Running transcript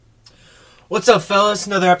What's up, fellas?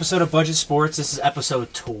 Another episode of Budget Sports. This is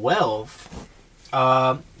episode 12.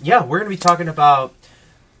 We're going to be talking about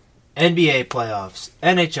NBA playoffs,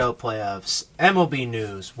 NHL playoffs, MLB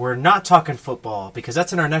news. We're not talking football because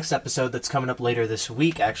that's in our next episode that's coming up later this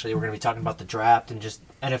week, actually. We're going to be talking about the draft and just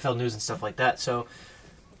NFL news and stuff like that. So, do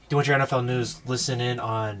you want your NFL news? Listen in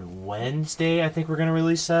on Wednesday. I think we're going to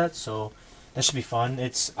release that. So, that should be fun.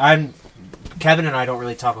 Kevin and I don't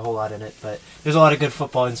really talk a whole lot in it, but there's a lot of good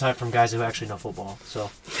football insight from guys who actually know football.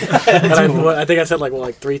 So, I think I said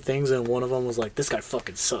like three things, and one of them was like, "This guy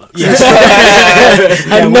fucking sucks." Yeah.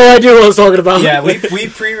 I had no idea what I was talking about. Yeah, we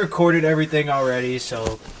pre-recorded everything already,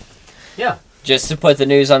 so yeah. Just to put the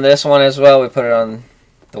news on this one as well, we put it on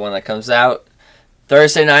the one that comes out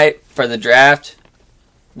Thursday night for the draft.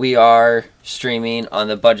 We are streaming on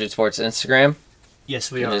the Budget Sports Instagram.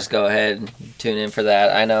 Yes, we are. Just go ahead and tune in for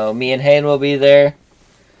that. I know me and Hayden will be there.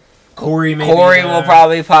 Corey will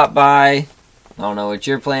probably pop by. I don't know what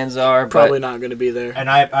your plans are. Probably not going to be there. And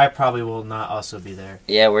I probably will not also be there.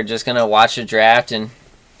 Yeah, we're just going to watch the draft and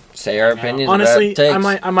say our opinions. Honestly,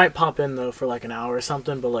 about I might pop in, though, for like an hour or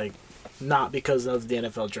something, but like not because of the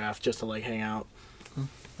NFL draft, just to like hang out.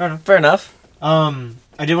 Fair enough.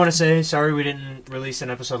 I did want to say, sorry we didn't release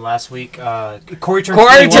an episode last week. Corey turned 21!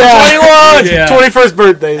 21st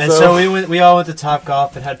birthday. And so we all went to Top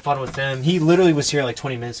Golf and had fun with him. He literally was here like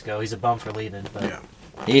 20 minutes ago. He's a bum for leaving. But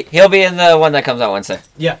He'll be in the one that comes out Wednesday.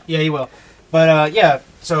 Yeah, he will. But,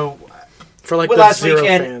 so... For like the zero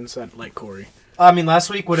fans that like Corey. I mean,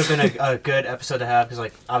 last week would have been a good episode to have because,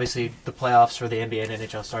 like, obviously the playoffs for the NBA and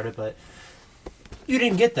NHL started, but you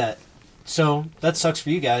didn't get that. So, that sucks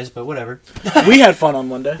for you guys, but whatever. We had fun on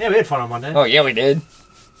Monday. Yeah, we had fun on Monday. Oh, yeah, we did.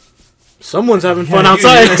 Someone's having fun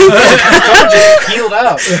outside. Someone just healed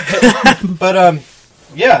out.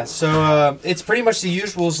 But, so it's pretty much the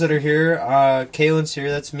usuals that are here. Kaylin's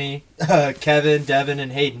here, that's me. Kevin, Devin,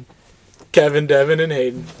 and Hayden. Kevin, Devin, and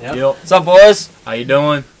Hayden. Yep. What's up, boys? How you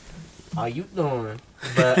doing? How you doing?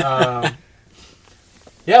 But,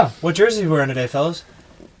 what jersey are you wearing today, fellas?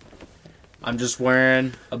 I'm just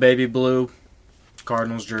wearing a baby blue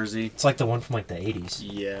Cardinals jersey. It's like the one from like the 80s.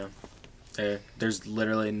 Yeah. There's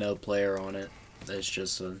literally no player on it. It's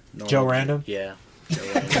just a normal Joe Random? Yeah. Joe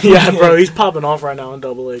Random. Yeah, bro, he's popping off right now in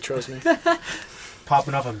AA, trust me.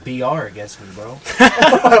 Popping off on BR against me, bro.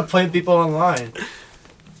 Playing people online.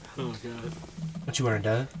 Oh, God. What you wearing,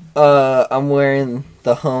 Devin? I'm wearing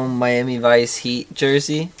the home Miami Vice Heat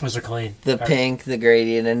jersey. Those are clean. The pink, the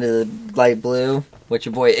gradient into the light blue. With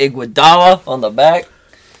your boy Iguodala on the back.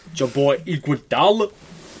 Your boy Iguodala.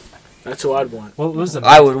 That's who I'd want. What was the?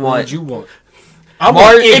 I would What want. would you want? I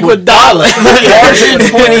want Iguodala. Martian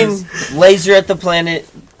pointing laser at the planet.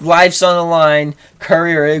 Life's on the line.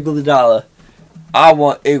 Curry or Iguodala. I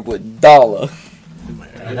want Iguodala.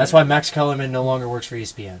 And that's why Max Kellerman no longer works for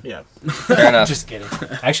ESPN. Yeah. Fair enough. Just kidding.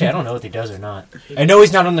 Actually, I don't know if he does or not. I know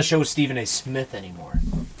he's not on the show with Stephen A. Smith anymore.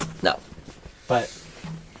 No. But,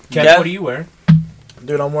 Kevin, what do you wear?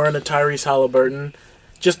 Dude, I'm wearing a Tyrese Halliburton.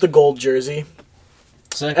 Just the gold jersey.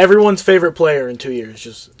 Sick. Everyone's favorite player in 2 years.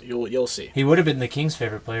 Just you'll see. He would have been the Kings'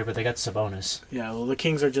 favorite player, but they got Sabonis. Yeah, well, the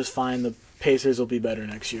Kings are just fine. The Pacers will be better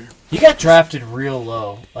next year. He got drafted real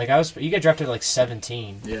low. He got drafted like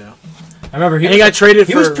 17. Yeah. I remember he got traded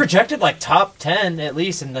He was projected like top 10 at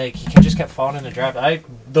least, and like he just kept falling in the draft.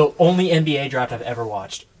 The only NBA draft I've ever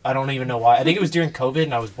watched. I don't even know why. I think it was during COVID,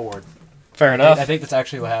 and I was bored. Fair enough. I think that's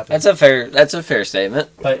actually what happened. That's a fair statement.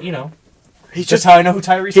 But you know, he's just how I know who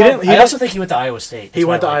Tyrese is. I also think he went to Iowa State. He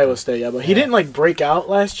went to Iowa State, yeah, but he didn't like break out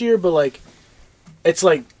last year. But like, it's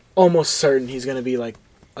like almost certain he's gonna be like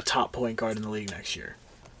a top point guard in the league next year.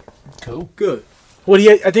 Cool. Good. Well,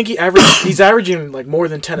 I think he's averaging like more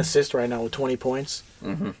than 10 assists right now with 20 points.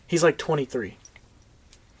 Mm-hmm. He's like 23.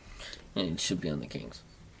 And he should be on the Kings.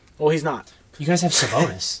 Well, he's not. You guys have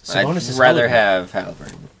Sabonis. I'd rather have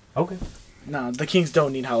Halliburton. Okay. No, the Kings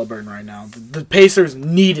don't need Halliburton right now. The Pacers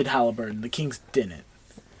needed Halliburton. The Kings didn't.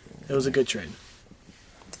 It was a good trade.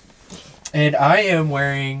 And I am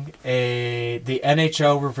wearing the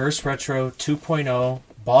NHL Reverse Retro 2.0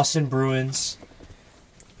 Boston Bruins.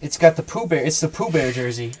 It's got the Pooh Bear. It's the Pooh Bear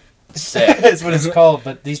jersey. That's what it's called.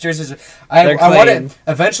 But these jerseys, I want it.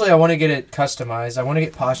 Eventually, I want to get it customized. I want to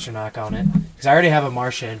get Pasternak on it because I already have a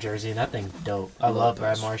Marchand jersey, and that thing's dope. I love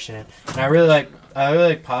Brad Marchand, and I really like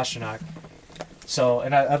Pasternak. So,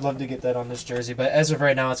 and I'd love to get that on this jersey. But as of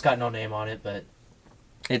right now, it's got no name on it. But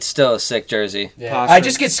it's still a sick jersey. Yeah. I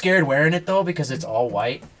just get scared wearing it though because it's all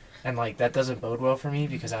white. And, like, that doesn't bode well for me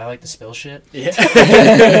because I like to spill shit.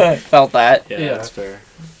 Yeah. Felt that. Yeah, that's fair.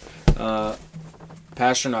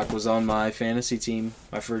 Pasternak was on my fantasy team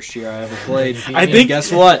my first year I ever played. I And think-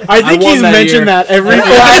 guess what? I think won he's that mentioned year. that every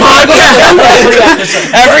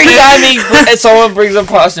Every time someone brings up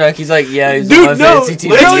Pasternak, he's like, "Yeah, he's on my Dude, no. fantasy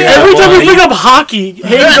team." Literally, Yeah, every time well, we bring up hockey,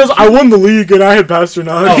 Hayden goes, "I won the league and I had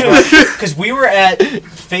Pasternak." Because we were at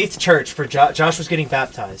Faith Church for Josh was getting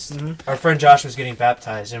baptized. Our friend Josh was getting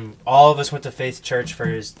baptized, and all of us went to Faith Church for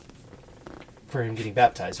him getting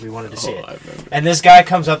baptized. We wanted to see it. And this guy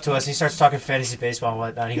comes up to us and he starts talking fantasy baseball and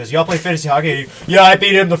whatnot. And he goes, "Y'all play fantasy hockey?" Yeah, I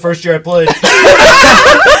beat him the first year I played. And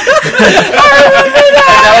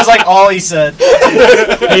that was like all he said.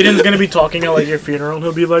 Hayden's gonna be talking at like your funeral, and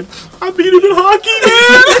he'll be like, "I beat him in hockey,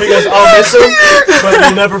 man." He goes, "I'll miss him, but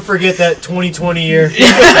you'll never forget that 2020 year."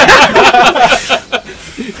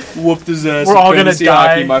 Whooped his ass. We're in all gonna fantasy die,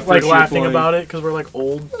 hockey my like first year laughing playing. about it because we're like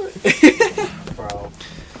old. Bro.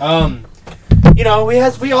 You know, we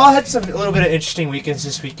all had a little bit of interesting weekends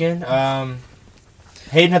this weekend.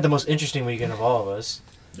 Hayden had the most interesting weekend of all of us.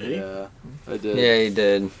 Yeah, I did. Yeah, he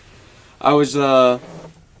did. I was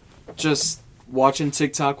just watching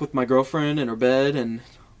TikTok with my girlfriend in her bed, and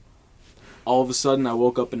all of a sudden I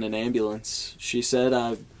woke up in an ambulance. She said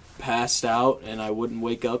I passed out and I wouldn't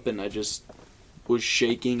wake up, and I just was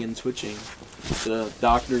shaking and twitching. The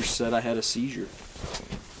doctors said I had a seizure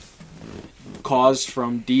caused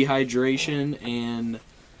from dehydration and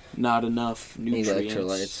not enough nutrients.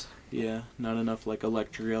 Electrolytes. Yeah, not enough like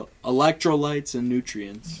electrolytes and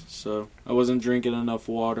nutrients. So I wasn't drinking enough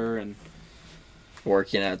water, and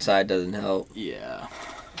Working outside doesn't help. yeah.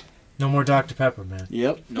 No more Dr. Pepper, man.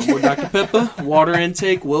 Yep, no more Dr. Pepper. Water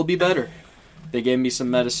intake will be better. They gave me some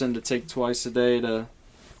medicine to take twice a day to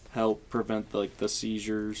help prevent like the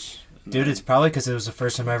seizures. Dude, it's probably because it was the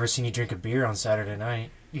first time I ever seen you drink a beer on Saturday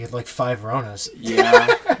night. You had like 5 Ronas. Yeah,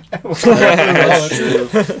 that's true.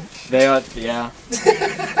 They are, yeah.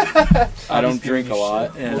 I don't drink a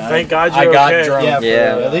lot, and Well, thank God I you're got okay. drunk. Yeah,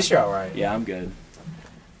 Yeah. at least you're alright. Yeah, I'm good.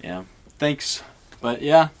 Yeah, thanks. But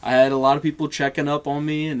yeah, I had a lot of people checking up on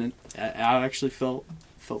me, and I actually felt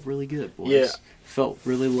really good, boys. Yeah. Felt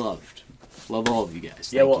really loved. Love all of you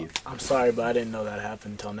guys. Yeah, Thank well, you. I'm sorry, but I didn't know that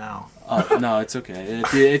happened until now. No, it's okay.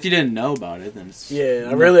 If you didn't know about it, then it's Yeah,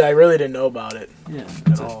 I really didn't know about it yeah.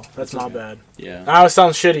 at all. That's not okay. bad. Yeah. Now it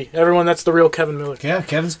sounds shitty. Everyone, that's the real Kevin Miller. Yeah,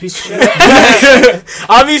 Kevin's a piece of shit.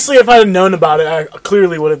 Obviously, if I had known about it, I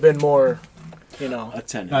clearly would have been more, you know. A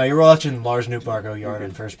 10. No, you were watching Lars Newbar go yard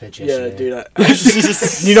in first pitch Yeah, yesterday.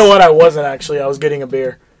 dude. You know what? I wasn't actually. I was getting a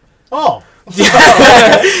beer. Oh.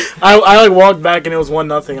 I like walked back and it was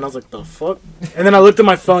 1-0, and I was like, the fuck? And then I looked at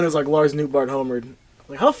my phone. It was like Lars Newbart homered.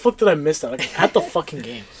 Like, how the fuck did I miss that? Like, at the fucking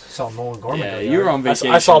game. Saw Nolan Gorman Yeah, go you were yard. on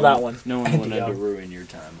vacation. I saw that one. No one wanted to Yeah. ruin your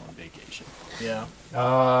time on vacation. Yeah.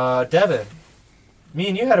 Devin. Me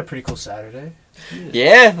and you had a pretty cool Saturday.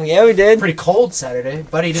 Yeah, we did. Pretty cold Saturday.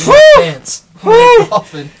 Buddy didn't Woo! have pants. Woo!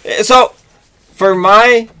 Golfing. So, for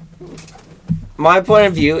my point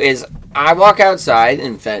of view is I walk outside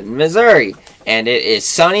in Fenton, Missouri, and it is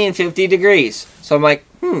sunny and 50 degrees. So I'm like,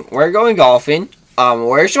 we're going golfing.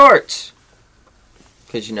 Wear shorts.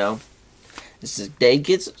 Because, you know, as the day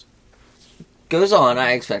goes on,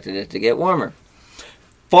 I expected it to get warmer.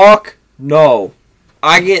 Fuck no.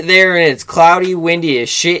 I get there and it's cloudy, windy as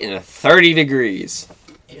shit, and 30 degrees.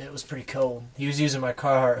 Yeah, it was pretty cold. He was using my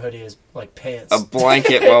Carhartt hoodie as, like, pants. A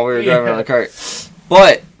blanket while we were driving around the cart.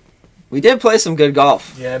 But we did play some good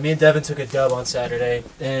golf. Yeah, me and Devin took a dub on Saturday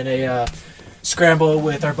and a scramble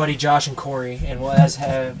with our buddy Josh and Corey, and we'll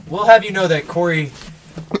have you know that Corey,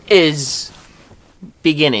 Is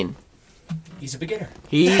beginning. he's a beginner.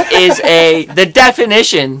 He is the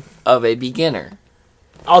definition of a beginner.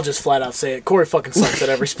 I'll just flat out say it. Corey fucking sucks at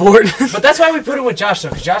every sport. But that's why we put him with Josh, though,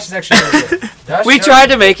 because Josh is actually really good. Josh We is- tried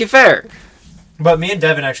to make it fair. But me and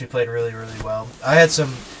Devin actually played really, really well.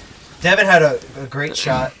 Devin had a great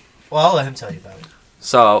shot. Well, I'll let him tell you about it.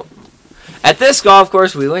 So, at this golf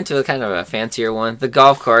course, we went to a kind of a fancier one. The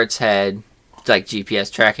golf carts had like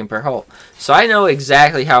GPS tracking per hole. So I know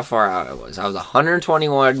exactly how far out I was. I was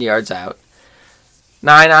 121 yards out.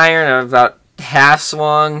 9-iron, about half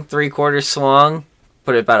swung, 3/4 swung.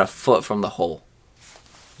 Put it about a foot from the hole.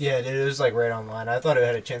 Yeah, dude, it was like right on line. I thought it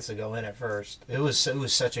had a chance to go in at first. It was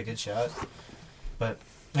such a good shot. But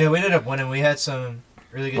yeah, we ended up winning. We had some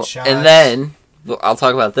really good shots. And then, I'll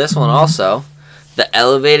talk about this one also. The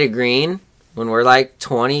elevated green, when we're like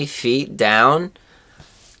 20 feet down,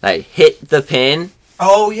 like hit the pin.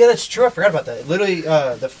 Oh yeah, that's true. I forgot about that. Literally,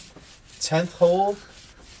 the 10th hole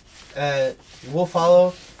at Wolf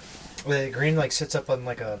Hollow, the green like sits up on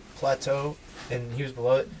like a plateau, and he was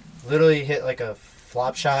below it. Literally hit like a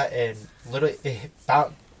flop shot, and literally it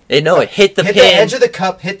It hit the hit pin. the edge of the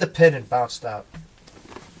cup, hit the pin, and bounced out.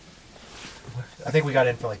 I think we got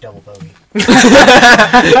in for like double bogey.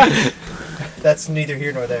 That's neither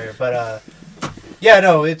here nor there, but yeah,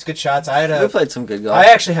 no, it's good shots. We played some good golf. I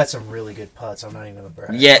actually had some really good putts. I'm not even gonna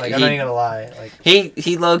brag. Yeah, like, I'm not even gonna lie. Like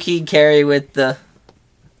he low key carry with the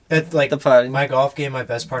putting. My golf game. My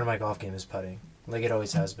best part of my golf game is putting. Like it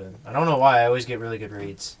always has been. I don't know why. I always get really good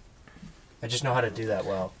reads. I just know how to do that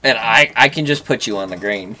well. And I can just put you on the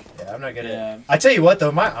green. Yeah, I'm not good at it. I tell you what,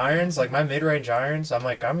 though, my irons, like my mid-range irons, I'm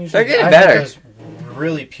usually... They're getting better.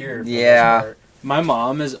 Really pure. Yeah. My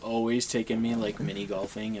mom has always taken me, like, mini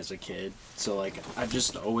golfing as a kid. So, like, I've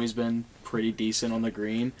just always been pretty decent on the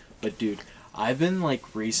green. But, dude, I've been,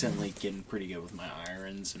 like, recently getting pretty good with my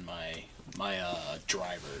irons and my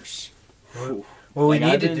drivers. What we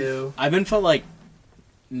Like, need to do... I've been felt like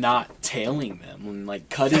not tailing them and like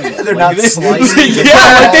cutting them. They're like, not slicing.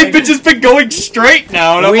 Yeah, like they've just been going straight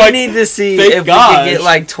now. And We I'm like, need to see thank if gosh. we could get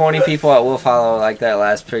like 20 people at Wolf Hollow like that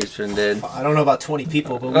last person did. I don't know about 20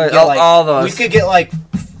 people, but we All- could get, like, all those. we could get like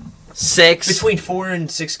 6. between 4 and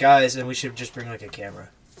 6 guys, and we should just bring like a camera.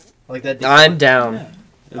 Like that. I'm down. Yeah.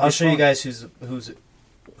 It'd I'll be show you fun. guys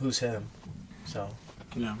who's him. So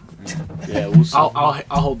Yeah. Yeah, we'll see. I'll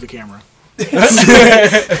hold the camera.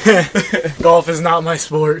 Golf is not my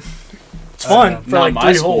sport. It's fun for Not like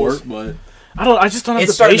my 3 holes. sport, but I just don't have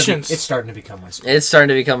the patience. it's starting to become my sport. It's starting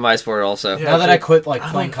to become my sport also. Yeah. Now that I dude, quit like I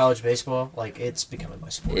playing don't- college baseball, like it's becoming my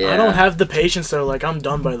sport. Yeah. I don't have the patience though. Like I'm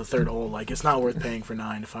done by the 3rd hole. Like it's not worth paying for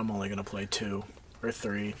 9 if I'm only gonna play 2 or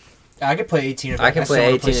 3. I could play 18. I can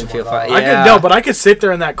play 18 and feel fine. I Yeah. could but I could sit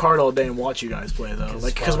there in that cart all day and watch you guys play though. It's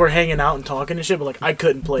Like because fun. we're hanging out and talking and shit. But like I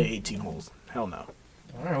couldn't play 18 holes. Hell no.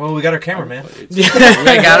 All right, well, we got our cameraman. We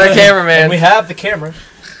got our cameraman. And we have the camera.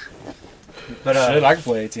 But Shit, I can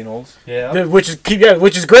play 18 holes. yeah. which is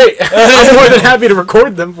great. I'm more than happy to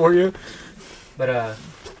record them for you. But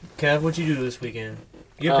Kev, what'd you do this weekend?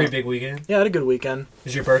 You had a pretty big weekend. Yeah, I had a good weekend. It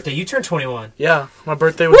was your birthday. You turned 21. Yeah, my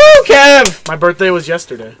birthday was Woo, Kev! my birthday was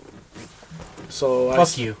yesterday. So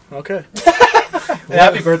Fuck you. Okay.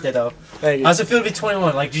 Happy birthday though. Thank you. How's it feel to be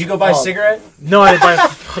 21? Like, did you go buy a Oh. cigarette? No, I didn't buy a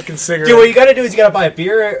fucking cigarette. Dude, what you gotta do is you gotta buy a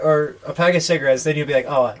beer or a pack of cigarettes. Then you'll be like,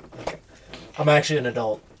 oh, I'm actually an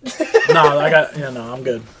adult. No, I'm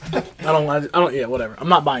good. I don't. Yeah, whatever. I'm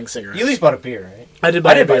not buying cigarettes. You at least bought a beer, right? I did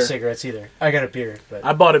buy I didn't a buy beer. cigarettes either. I got a beer, but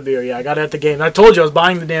I bought a beer. Yeah, I got it at the game. I told you I was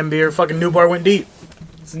buying the damn beer. Fucking New Bar went deep.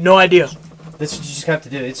 No idea. that's what you just have to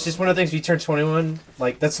do. It's just one of the things. If you turn 21,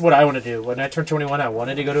 like that's what I want to do. When I turned 21, I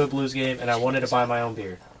wanted to go to a Blues game and I wanted to buy my own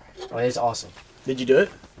beer. Like, it's awesome. Did you do it?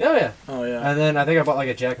 Oh yeah. Oh yeah. And then I think I bought like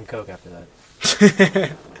a Jack and Coke after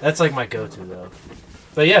that. That's like my go-to though.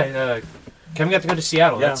 But yeah, Kevin got to go to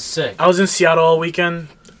Seattle. Yeah. That's sick. I was in Seattle all weekend.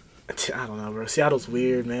 I don't know, bro. Seattle's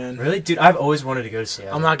weird, man. Really, dude? I've always wanted to go to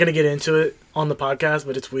Seattle. I'm not gonna get into it on the podcast,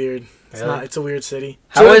 but it's weird. It's Really? not. It's a weird city.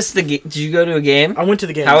 How was the Did you go to a game? I went to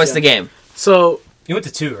the game. How was the game? So You went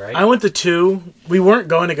to 2, right? I went to 2. We weren't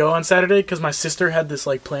going to go on Saturday because my sister had this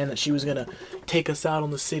like plan that she was gonna take us out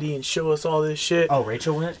on the city and show us all this shit. Oh,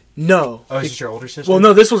 Rachel went. No. Oh, is it your older sister? Well,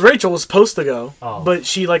 no, this was Rachel was supposed to go, Oh. but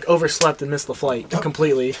she like overslept and missed the flight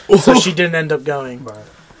completely, so she didn't end up going. Right.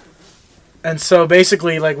 And so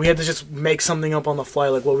basically, like we had to just make something up on the fly,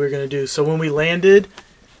 like what we were gonna do. So when we landed,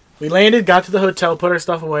 got to the hotel, put our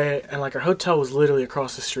stuff away, and like our hotel was literally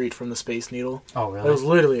across the street from the Space Needle. Oh, It was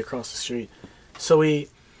really? literally across the street. So we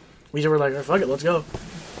were like, oh, fuck it, let's go.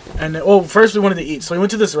 And then, well, first we wanted to eat, so we went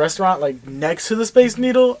to this restaurant like next to the Space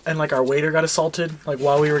Needle, and like our waiter got assaulted like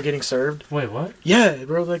while we were getting served. Wait, what? Yeah,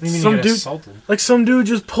 bro, like What do you mean some you got dude, assaulted? like some dude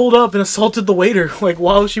just pulled up and assaulted the waiter like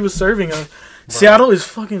while she was serving her. Seattle is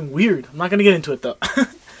fucking weird. I'm not gonna get into it though.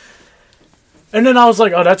 And then I was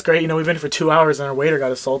like, oh, that's great. You know, we've been here for 2 hours and our waiter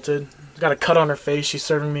got assaulted. Got a cut on her face. She's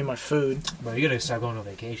serving me my food. Bro, you gotta start going on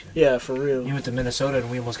vacation. Yeah, for real. You went to Minnesota and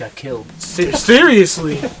we almost got killed.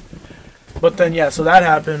 Seriously. But then, yeah, so that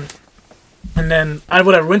happened. And then,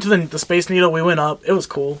 went to the Space Needle. We went up. It was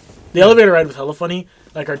cool. The elevator ride was hella funny.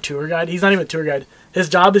 Like our tour guide. He's not even a tour guide. His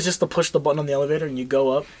job is just to push the button on the elevator and you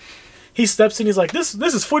go up. He steps in. He's like, "This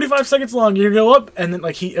is 45 seconds long. You're gonna go up." And then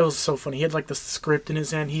like it was so funny. He had like the script in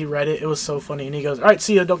his hand. He read it. It was so funny. And he goes, "All right,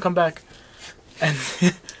 see ya. Don't come back." And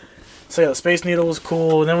so yeah, the Space Needle was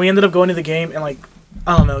cool. And then we ended up going to the game. And like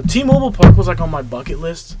I don't know, T-Mobile Park was like on my bucket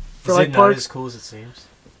list for Is like it not parks. as cool as it seems?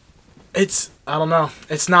 I don't know.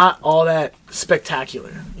 It's not all that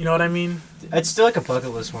spectacular. You know what I mean? It's still like a bucket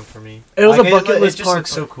list one for me. It was Like, a bucket list It just park.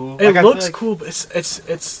 looks so cool. It Like, I feel looks like- cool, but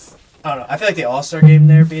it's I don't know. I feel like the All-Star game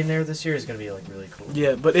there being there this year is gonna be like really cool.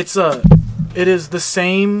 yeah, but it is the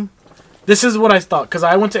same. This is what I thought because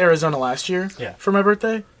I went to Arizona last year Yeah. for my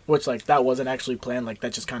birthday, which like that wasn't actually planned. Like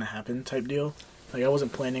that just kind of happened type deal. Like I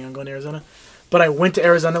wasn't planning on going to Arizona, But I went to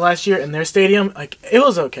Arizona last year, and their stadium, like, it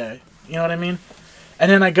was okay. You know what I mean? And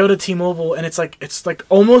then I go to T-Mobile, and it's like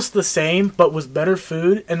almost the same, but with better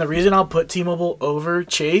food. And the reason I'll put T-Mobile over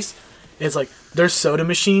Chase is, like, their soda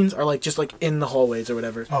machines are, like, just, like, in the hallways or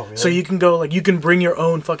whatever. Oh, really? So you can go, like, you can bring your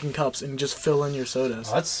own fucking cups and just fill in your sodas.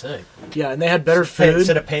 Oh, that's sick. Yeah, and they had better food.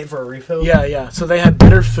 Instead of paying for a refill? Yeah. So they had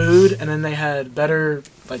better food, and then they had better,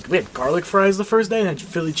 like, we had garlic fries the first day, and then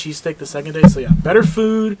Philly cheesesteak the second day. So, yeah, better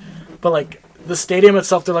food, but, like, the stadium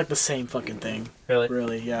itself, they're, like, the same fucking thing.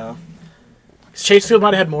 Really, yeah. Chase Field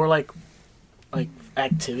might have had more, like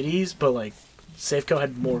activities, but, like, Safeco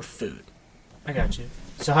had more food. I got you.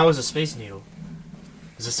 So how was the Space Needle?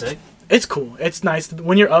 Is it sick? It's cool. It's nice.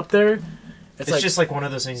 When you're up there, It's like, just like one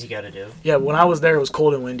of those things you got to do. yeah, when I was there, it was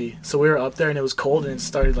cold and windy. So we were up there, and it was cold, and it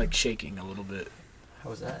started, like, shaking a little bit.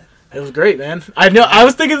 How was that? It was great, man. I know. I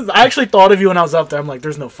was thinking. I actually thought of you when I was up there. I'm like,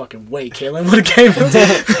 there's no fucking way Kaylin would have came.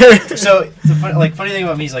 So the funny thing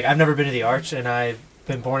about me is, like, I've never been to the Arch, and I've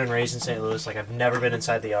been born and raised in St. Louis. Like, I've never been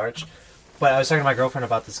inside the Arch. But I was talking to my girlfriend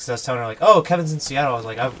about this because I was telling her, like, oh, Kevin's in Seattle. I was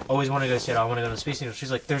like, I've always wanted to go to Seattle. I want to go to Space Needle.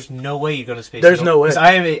 She's like, there's no way you go to Space There's Needle. no way. Because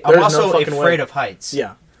I'm There's no also fucking afraid way. of heights.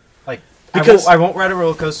 Yeah, Like, because I won't ride a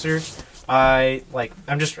roller coaster. I'm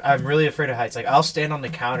really afraid of heights. Like, I'll stand on the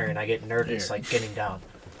counter and I get nervous, like, getting down.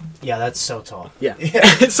 Yeah, that's so tall. yeah.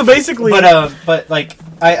 So basically, But like,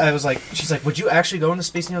 I was like, she's like, would you actually go into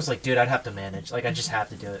Space Needle? I was like, dude, I'd have to manage. Like, I just have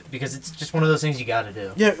to do it because it's just one of those things you got to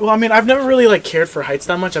do. yeah. Well, I mean, I've never really like cared for heights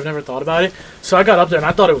that much. I've never thought about it. So I got up there and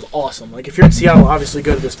I thought it was awesome. Like, if you're in Seattle, obviously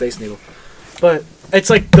go to the Space Needle. But it's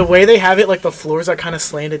like the way they have it, like the floors are kind of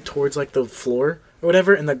slanted towards like the floor or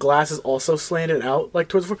whatever, and the glass is also slanted out like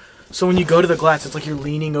towards the floor. So when you go to the glass, it's like you're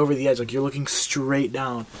leaning over the edge, like you're looking straight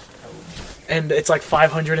down. And it's like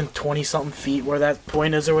 520 something feet where that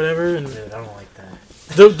point is or whatever. And Dude, I don't like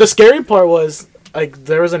that. the scary part was, like,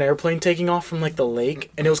 there was an airplane taking off from like the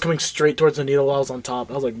lake, and it was coming straight towards the needle while I was on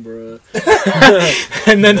top. I was like, bruh.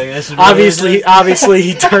 And then Like, this is obviously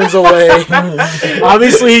he turns away.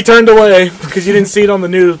 Obviously he turned away because you didn't see it on the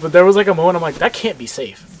news. But there was like a moment I'm like, that can't be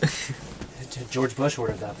safe. George Bush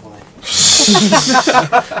ordered that flight.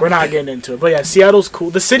 We're not getting into it, but yeah, Seattle's cool.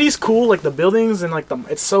 The city's cool, like the buildings and like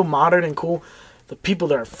it's so modern and cool. The people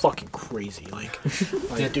there are fucking crazy, like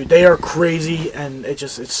dude, they are crazy, and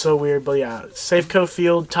it's so weird. But yeah, Safeco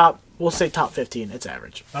Field, we'll say top 15. It's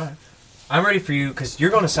average. All right. I'm ready for you because you're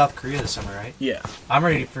going to South Korea this summer, right? Yeah. I'm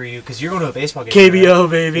ready for you because you're going to a baseball game. KBO,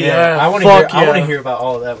 right? baby. Yeah. I want to hear about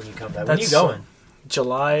all of that when you come back. When are you going?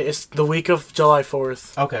 July. It's the week of July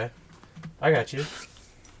 4th. Okay. I got you.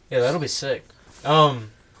 Yeah, that'll be sick.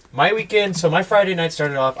 My weekend, so my Friday night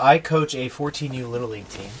started off, I coach a 14U Little League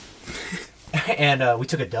team. And we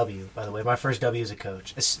took a W, by the way. My first W as a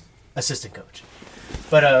coach. Assistant coach.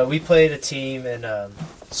 But we played a team, and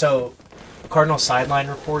so Cardinal sideline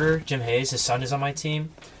reporter, Jim Hayes, his son is on my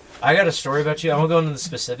team. I got a story about you. I won't go into the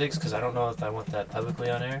specifics because I don't know if I want that publicly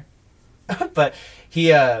on air. But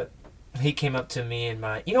he came up to me and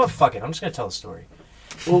my... You know what? Fuck it. I'm just going to tell the story.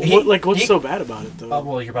 Well, what's so bad about it, though?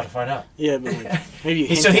 Well, you're about to find out. Yeah, but like, maybe...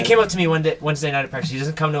 He came up to me Wednesday night at practice. He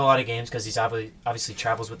doesn't come to a lot of games because he's obviously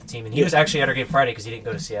travels with the team. And he was actually at our game Friday because he didn't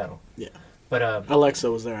go to Seattle. Yeah. But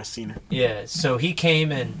Alexa was there. I seen her. Yeah, so he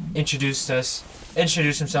came and introduced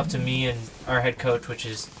himself to me and our head coach, which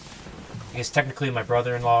is, I guess, technically my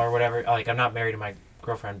brother-in-law or whatever. Like, I'm not married to my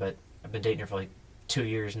girlfriend, but I've been dating her for like 2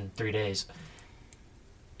 years and 3 days.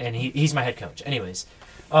 And he's my head coach. Anyways,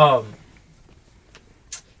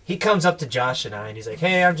 he comes up to Josh and I, and he's like,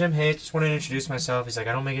 hey, I'm Jim Hayes, just wanted to introduce myself. He's like,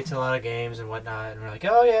 I don't make it to a lot of games and whatnot. And we're like,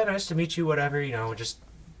 oh, yeah, nice to meet you, whatever. You know, we're just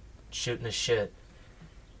shooting the shit.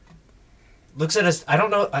 Looks at us, I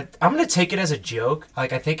don't know, I'm going to take it as a joke.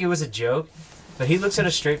 Like, I think it was a joke. But he looks at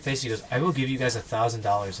us straight face, he goes, I will give you guys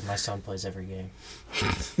 $1,000 if my son plays every game.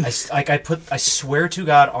 I swear to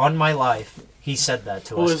God, on my life, he said that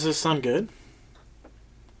to us. Oh, is his son good?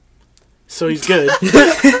 So he's good.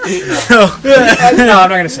 No, I'm not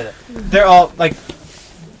going to say that. They're all, like...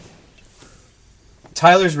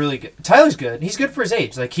 Tyler's really good. Tyler's good. He's good for his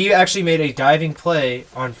age. Like, he actually made a diving play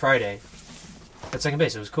on Friday at second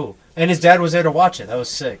base. It was cool. And his dad was there to watch it. That was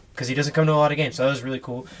sick. Because he doesn't come to a lot of games, so that was really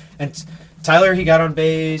cool. And Tyler, he got on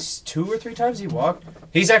base 2 or 3 times. He walked.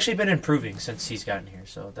 He's actually been improving since he's gotten here,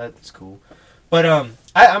 so that's cool. But I'm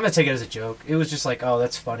going to take it as a joke. It was just like, oh,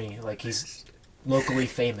 that's funny. Like, he's locally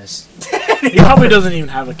famous. He probably doesn't even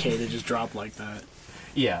have a K to just drop like that.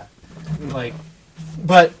 Yeah. Like,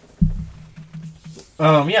 but...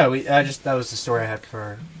 yeah, that was the story I had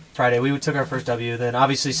for Friday. We took our first W. Then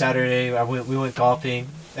obviously Saturday we went golfing,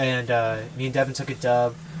 and me and Devin took a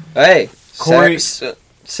dub. Hey, Corey,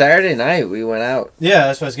 Saturday night we went out. Yeah,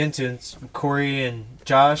 that's what I was getting to. It's Corey and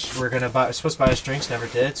Josh were supposed to buy us drinks, never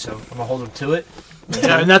did, so I'm gonna hold them to it.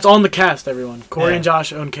 Yeah, and that's on the cast, everyone. Corey Yeah. and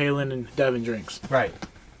Josh own Kaylin and Devin drinks. Right.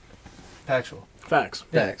 Factual. Facts.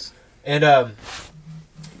 Thanks. And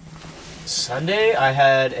Sunday I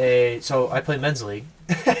had I played men's league.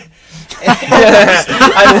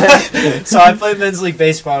 So I played men's league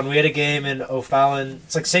baseball, and we had a game in O'Fallon.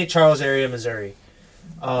 It's like St. Charles area, Missouri.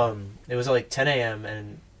 It was at like 10 a.m.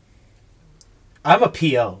 and I'm a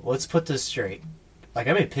PO. Let's put this straight. Like,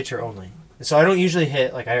 I'm a pitcher only. So I don't usually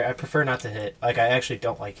hit. Like, I prefer not to hit. Like, I actually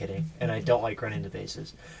don't like hitting, and I don't like running the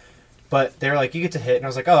bases. But they were like, you get to hit, and I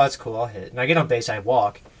was like, oh, that's cool, I'll hit. And I get on base, I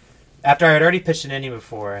walk. After I had already pitched an inning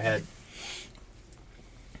before, I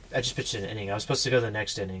just pitched an inning. I was supposed to go to the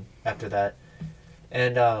next inning after that.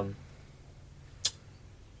 And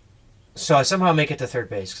so I somehow make it to third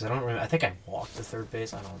base, because I don't remember. I think I walked to third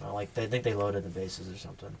base. I don't know. Like, I think they loaded the bases or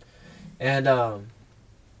something. And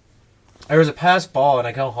there was a pass ball, and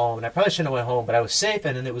I go home, and I probably shouldn't have went home, but I was safe,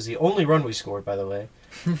 and then it was the only run we scored, by the way.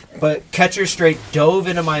 But catcher straight dove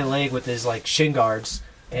into my leg with his like shin guards,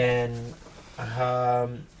 and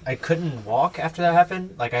I couldn't walk after that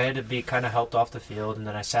happened. Like, I had to be kind of helped off the field, and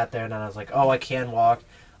then I sat there, and then I was like, oh, I can walk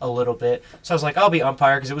a little bit. So I was like, I'll be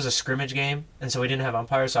umpire, because it was a scrimmage game, and so we didn't have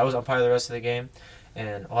umpires, so I was umpire the rest of the game.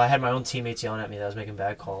 And I had my own teammates yelling at me that I was making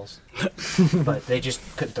bad calls, but they just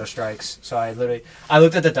couldn't throw strikes. So I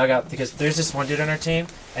looked at the dugout, because there's this one dude on our team,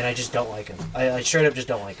 and I just don't like him. I straight up just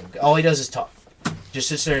don't like him. All he does is talk. Just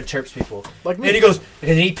sits there and chirps people. Like me. And he goes,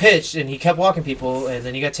 and he pitched, and he kept walking people, and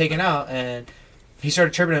then he got taken out, and he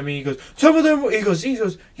started chirping at me. He goes, some of them, he goes,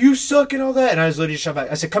 you suck and all that. And I was literally just shut back.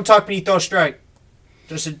 I said, come talk to me, you throw a strike.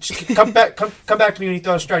 Just come back to me when you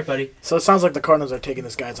throw a strike, buddy. So it sounds like the Cardinals are taking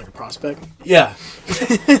this guy as like a prospect. Yeah.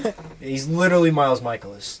 He's literally Miles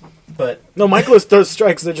Michaelis. But No, Michaelis throws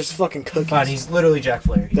strikes. They're just fucking cookies. fine, he's literally Jack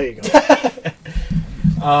Flaherty. There you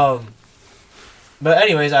go. But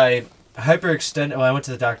anyways, I hyperextended. Well, I went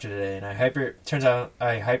to the doctor today, and turns out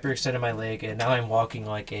I hyperextended my leg, and now I'm walking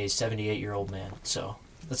like a 78-year-old man. So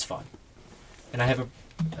that's fun. And I have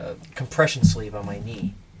a compression sleeve on my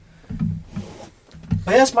knee.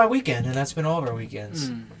 But that's my weekend, and that's been all of our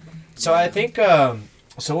weekends. So I think, so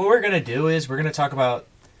what we're going to do is we're going to talk about,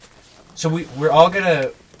 so we're all going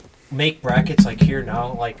to make brackets like here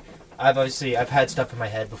now. Like, I've had stuff in my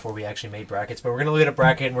head before we actually made brackets, but we're going to look at a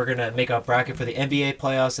bracket, and we're going to make a bracket for the NBA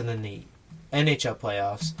playoffs and then the NHL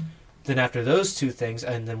playoffs. Then after those two things,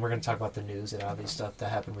 and then we're going to talk about the news and obvious stuff that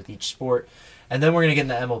happened with each sport. And then we're going to get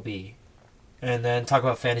into MLB. And then talk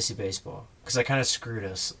about fantasy baseball, because I kind of screwed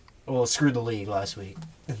us. Well, screwed the league last week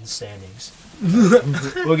in the standings.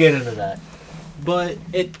 We'll get into that. But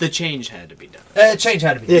the change had to be done. Change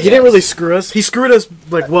had to be Yeah, done. he didn't really screw us. He screwed us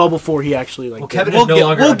like well before he actually like. Well, did. Kevin We'll is no get,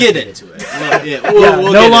 longer we'll get undefeated. into it. Yeah,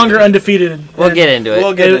 We'll no get longer into it. undefeated. We'll get into it.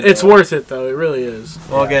 We'll get into It's it. worth it though. It really is.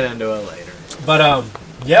 We'll get into it later. But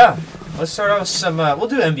yeah, let's start off with some. We'll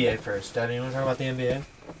do NBA first. Devin, you want to talk about the NBA?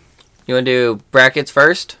 You want to do brackets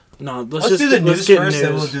first? No, Let's just do the let's news get first,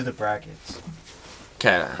 then news. we'll do the brackets.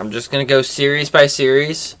 Okay, I'm just going to go series by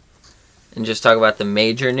series and just talk about the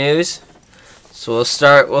major news. So we'll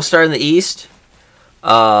start in the East.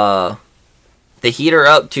 The Heat are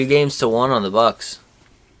up 2-1 on the Bucks.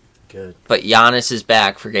 Good. But Giannis is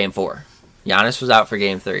back for Game 4. Giannis was out for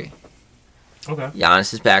Game 3. Okay.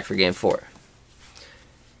 Giannis is back for Game 4.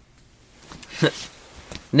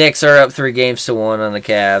 Knicks are up 3-1 on the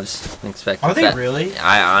Cavs. Expected Are they that. really?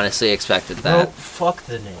 I honestly expected No, that. fuck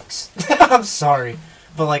the Knicks. I'm sorry,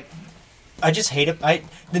 but like, I just hate it.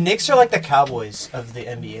 The Knicks are like the Cowboys of the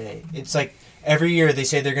NBA. It's like every year they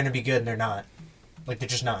say they're going to be good and they're not. Like, they're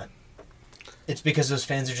just not. It's because those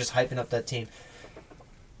fans are just hyping up that team.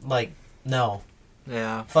 Like, no.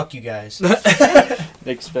 Yeah. Fuck you guys.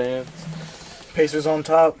 Knicks fans. Pacers on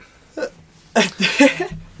top.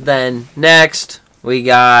 Then next we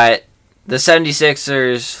got the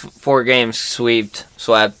 76ers 4 games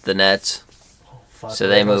swept the Nets. Fuck, So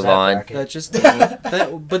there they goes move that on. bracket. That just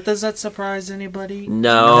but does that surprise anybody?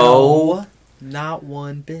 No. Not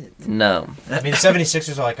one bit. No. I mean, the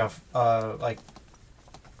 76ers are like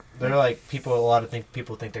they're like people. A lot of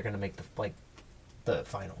people think they're gonna make the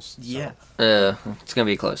finals. So. Yeah. It's gonna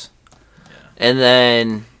be close. And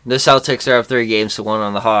then the Celtics are up 3-1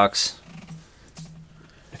 on the Hawks.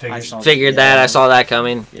 Figured that. I saw that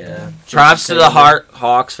coming. Yeah. Props to the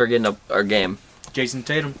Hawks for getting our game. Jason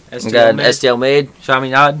Tatum. We got STL made, Shami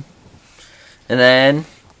Nod. And then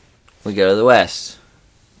we go to the West.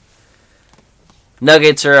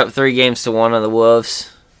 Nuggets are up 3-1 on the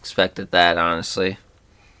Wolves. Expected that, honestly.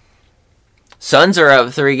 Suns are up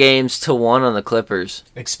 3-1 on the Clippers.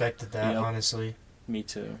 Expected that, Yep. honestly. Me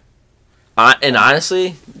too. And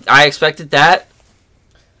honestly, I expected that,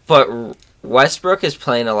 but Westbrook is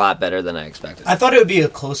playing a lot better than I expected. I thought it would be a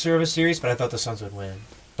closer of a series, but I thought the Suns would win.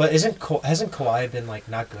 But hasn't Kawhi been like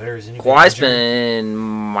not good, or isn't he? Kawhi's injured?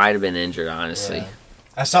 might have been injured, honestly. Yeah.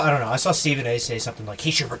 I don't know. I saw Stephen A. say something like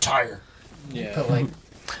he should retire. Yeah. But like,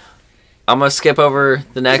 I'm gonna skip over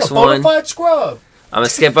the next he's a one. bona fide scrub. I'm gonna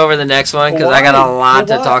skip over the next one because I got a lot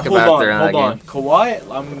to talk about during that game. Kawhi,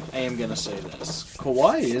 I am gonna say this.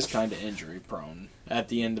 Kawhi is kind of injury prone at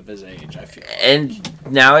the end of his age. I feel. And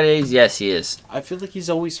nowadays, yes, he is. I feel like he's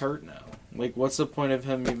always hurt now. Like, what's the point of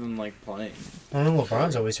him even like playing? I know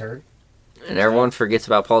LeBron's always hurt. And everyone forgets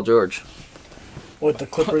about Paul George. What the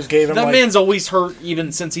Clippers gave him? That like, man's always hurt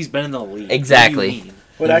even since he's been in the league. Exactly. What do you mean?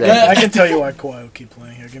 But Exactly. I can tell you why Kawhi will keep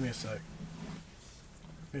playing here. Give me a sec.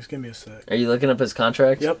 Just give me a sec. Are you looking up his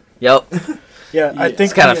contract? Yep. Yep. Yeah, I think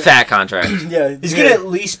He's got a fat contract. Yeah, He's gonna at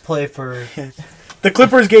least play for. The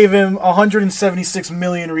Clippers gave him 176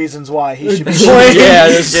 million reasons why he should be playing. Yeah.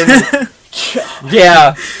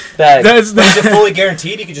 Yeah. Is it fully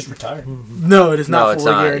guaranteed? He could just retire. No, it is No, not it's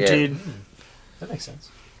fully not, guaranteed. That makes sense.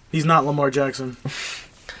 He's not Lamar Jackson.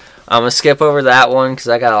 I'm gonna skip over that one because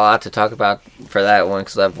I got a lot to talk about for that one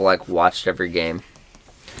because I've like watched every game.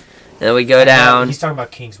 And then we go down. He's talking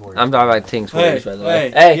about Kings Warriors. I'm talking about Kings Warriors, by the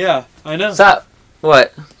way. Hey, yeah, I know. Stop.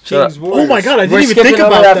 What? Shut Kings up. Warriors. Oh my god, I We're didn't even skipping think over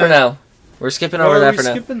about that that. for now. We're skipping Why over are that we for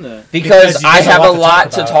now. skipping that? Because you I have have a a lot lot to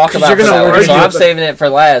to talk talk about. about. You're gonna for that one, argue so I'm about- saving it for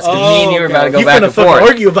last. Because me and you were about to okay. go You back finna and fucking forth.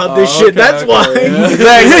 argue about this Oh, shit. okay, That's okay, why. yeah.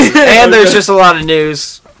 Exactly. And there's just a lot of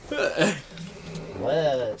news.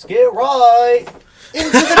 Let's get right into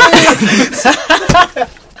the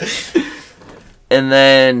news. And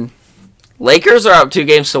then Lakers are up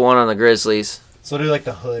 2-1 on the Grizzlies. So do like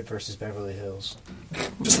the Hood versus Beverly Hills.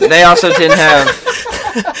 They also didn't have.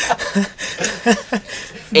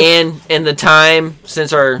 And in the time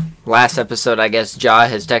since our last episode, I guess Ja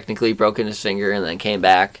has technically broken his finger and then came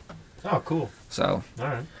back. Oh, cool. So All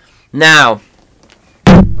right. now,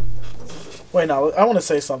 Wait, no, I want to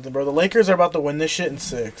say something, bro. The Lakers are about to win this shit in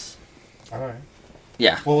 6. All right.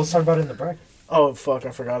 yeah. Well, let's talk about it in the bracket. Oh fuck,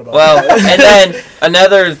 I forgot about Well, that. and then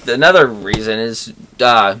another reason is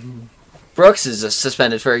Brooks is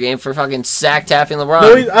suspended for a game for fucking sack tapping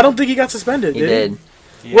LeBron. No, I don't think he got suspended. He did did.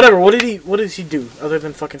 Yeah. Whatever. What did he do other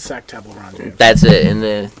than fucking sack tap LeBron James? That's it. And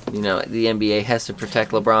the NBA has to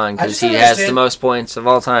protect LeBron I because just he don't has the understand- most points of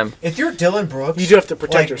all time. If you're Dylan Brooks, You do have to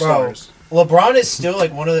protect like, your bro, stars. LeBron is still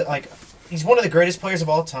like he's one of the greatest players of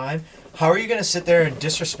all time. How are you gonna sit there and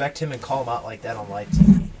disrespect him and call him out like that on live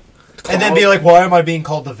TV? And then be like, why am I being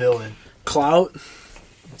called the villain? Clout.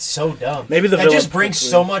 It's so dumb. Maybe the that villain just brings puts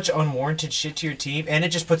so it. much unwarranted shit to your team, and it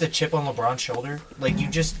just puts a chip on LeBron's shoulder. Like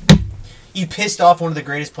you pissed off one of the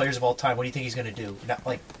greatest players of all time. What do you think he's gonna do? Not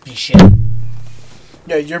like be shit.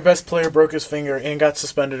 Yeah, your best player broke his finger and got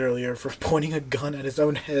suspended earlier for pointing a gun at his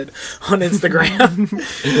own head on Instagram.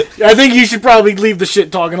 I think you should probably leave the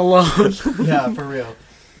shit talking alone. Yeah, for real.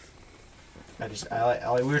 We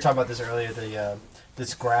were talking about this earlier.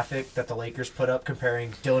 This graphic that the Lakers put up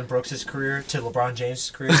comparing Dylan Brooks' career to LeBron James'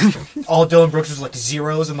 career. All Dylan Brooks was like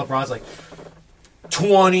zeros, and LeBron's like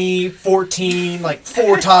 20, 14, like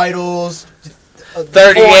 4 titles.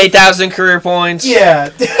 38,000 career points. Yeah,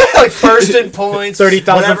 like first in points.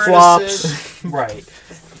 30,000 whatever it flops. is. Right.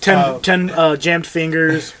 10 jammed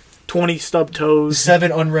fingers, 20 stubbed toes,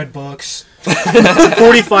 7 unread books.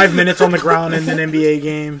 45 minutes on the ground in an NBA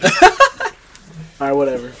game. Alright,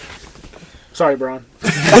 whatever. Sorry, Braun.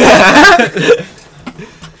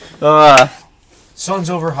 Sun's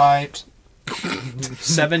overhyped.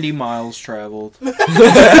 70 miles traveled.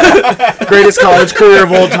 Greatest college career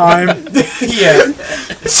of all time. Yeah.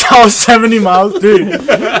 So 70 miles, dude.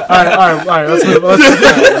 Alright. Let's move.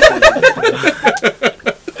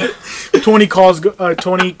 20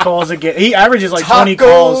 calls a game. He averages like 20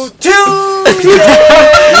 calls. Tuesday!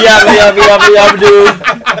 Yum, dude.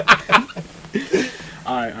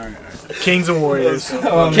 Alright. Kings and Warriors.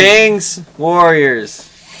 Kings, Warriors.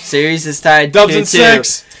 Series is tied Dubs 2-2. and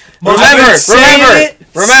 6. Remember.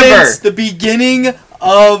 Since the beginning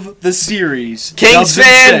of the series. Kings Dubs and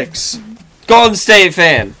fan. 6. Golden State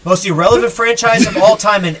fan. Most irrelevant franchise of all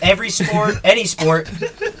time in every sport, any sport.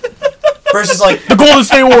 Versus like The Golden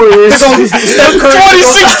State Warriors. Steph Curry.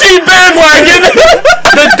 2016 bandwagon.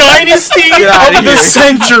 The dynasty Get outta of the here.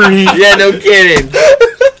 century. Yeah, no kidding.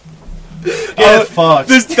 Get fucked.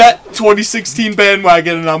 That 2016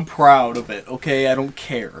 bandwagon, and I'm proud of it. Okay, I don't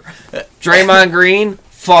care. Draymond Green,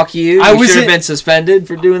 fuck you. I You was should have in- been suspended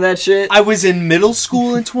for doing that shit. I was in middle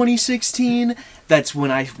school in 2016. That's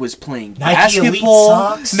when I was playing Nike Elite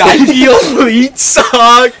basketball. socks. Nike Elite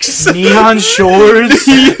socks. Neon shorts.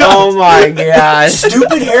 Oh my gosh.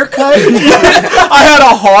 Stupid haircut. I had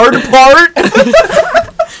a hard part.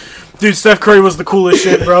 Dude, Steph Curry was the coolest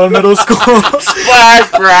shit, bro, in middle school.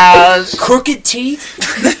 Splash Bros. Crooked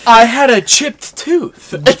teeth. I had a chipped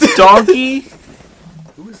tooth. Donkey.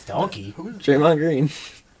 Who's Donkey? Draymond Green.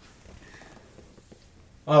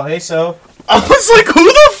 Oh, hey, so. I was like, who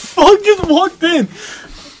the fuck just walked in?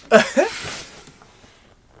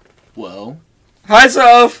 Well, Hi,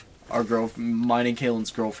 Soph. mine and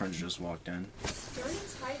Kaylin's girlfriends just walked in.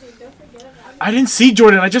 Jordan's hiding. Don't forget about him. I didn't see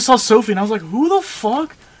Jordan. I just saw Sophie, and I was like, who the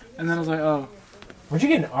fuck? And then I was like, oh. Where'd you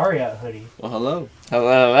get an Aria hoodie? Well, hello.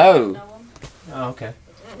 Hello, hello. Know him? Oh, okay.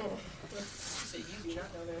 So you do not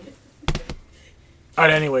know them. All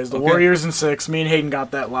right, anyways, the Okay. Warriors in 6. Me and Hayden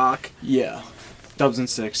got that lock. Yeah. Dubs in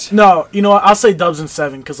 6. No, you know what? I'll say Dubs in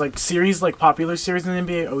 7, because, like, popular series in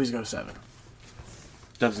the NBA always go 7.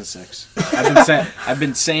 Dubs in 6. I've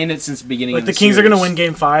been saying it since the beginning. Like, of the the Kings are series. going to win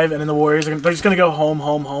Game 5, and then the Warriors they're just going to go home,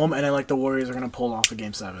 and then, like, the Warriors are going to pull off a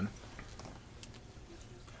Game 7.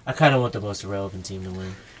 I kind of want the most irrelevant team to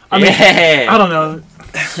win. I mean, Yeah. I don't know.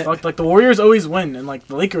 Fuck, like, the Warriors always win, and, like,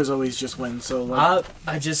 the Lakers always just win, so, like...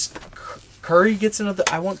 I just Curry gets another.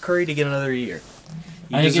 I want Curry to get another year.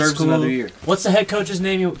 He I think it's deserves cool. another year. What's the head coach's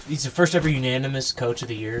name? He's the first ever unanimous coach of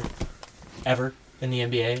the year, ever in the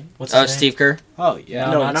NBA. What's his Oh, name? Steve Kerr. Oh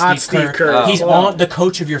yeah. No, not Steve Kerr. Oh. He's Hold on the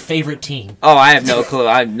coach of your favorite team. Oh, I have no clue.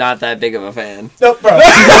 I'm not that big of a fan. No, bro.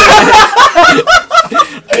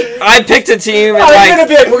 I picked a team and I'm gonna like,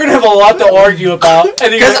 be like, we're gonna have a lot to argue about,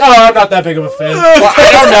 and he's like, oh, I'm not that big of a fan. well,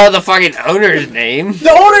 I don't know the fucking owner's name.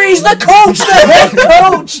 The owner, he's the coach, the head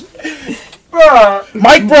coach. Bruh.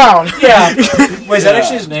 Mike Brown! Yeah. Wait, is that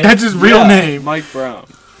actually his name? That's his real Yeah, name. Mike Brown.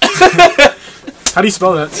 How do you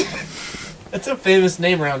spell that? That's a famous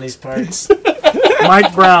name around these parts.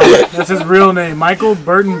 Mike Brown. That's his real name. Michael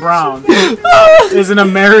Burton Brown is an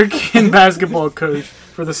American basketball coach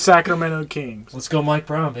for the Sacramento Kings. Let's go, Mike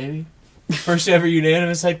Brown, baby. First ever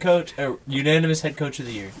unanimous head coach of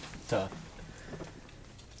the year. Tough.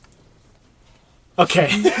 Okay.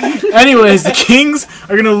 Anyways, the Kings are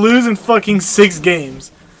going to lose in fucking 6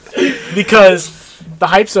 games because the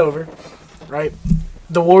hype's over, right?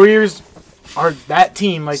 The Warriors are that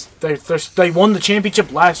team. Like, they won the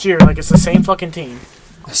championship last year. Like, it's the same fucking team.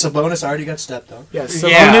 Sabonis already got stepped on. Yeah, Sabonis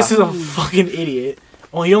Yeah. is a fucking idiot.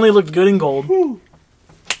 Well, he only looked good in gold.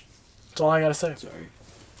 That's all I gotta say. Sorry.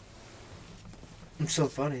 I'm so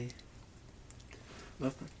funny.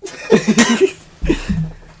 Nothing.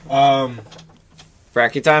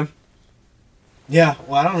 Bracket time. Yeah,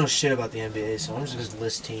 well, I don't know shit about the NBA, so I'm just gonna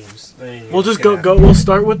list teams. We'll just go. We'll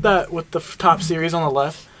start with that with the top series on the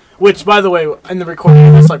left. Which, by the way, in the recording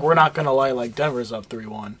of this, like, we're not gonna lie. Like, Denver's up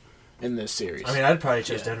 3-1 in this series. I mean, I'd probably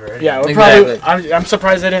choose Denver. Anyway. yeah, we're Exactly. probably. I'm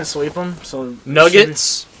surprised they didn't sweep them. So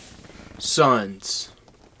Nuggets, Suns,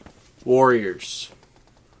 Warriors,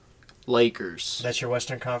 Lakers. That's your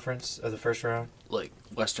Western Conference of the first round. Like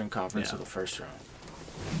Western Conference Yeah. of the first round.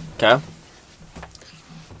 Okay.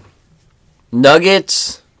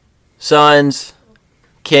 Nuggets, Suns,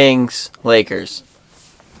 Kings, Lakers.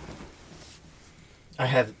 I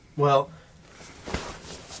have the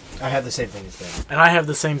same thing as them. and I have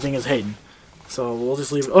the same thing as Hayden. So we'll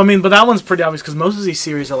just leave it. I mean, but that one's pretty obvious because most of these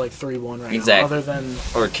series are like 3-1 right Exactly. now. Other than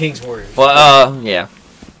Or Kings Warriors. well, yeah.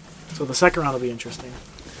 so the second round will be interesting.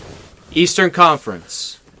 Eastern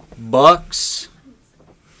Conference: Bucks,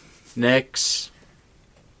 Knicks.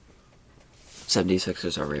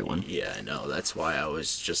 76ers already won. Yeah, I know. That's why I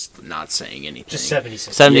was just not saying anything. Just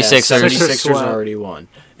 76. 76ers. 76ers 76ers swept. already won.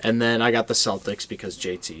 And then I got the Celtics because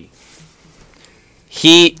JT.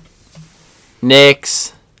 Heat,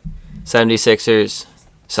 Knicks, 76ers,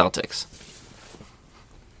 Celtics.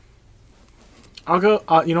 I'll go.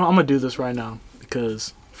 You know, I'm gonna do this right now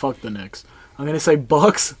because fuck the Knicks. I'm gonna say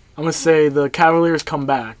Bucks. I'm gonna say the Cavaliers come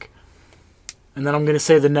back, and then I'm gonna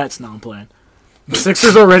say the Nets. Now I'm playing. The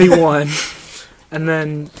Sixers already won, and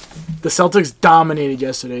then the Celtics dominated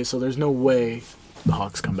yesterday, so there's no way the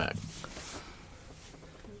Hawks come back.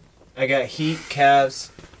 I got Heat, Cavs,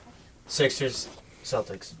 Sixers,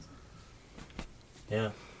 Celtics.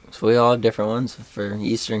 Yeah. So we all have different ones for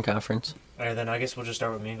Eastern Conference. All right, then I guess we'll just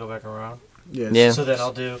start with me and go back around. Yes. Yeah. So then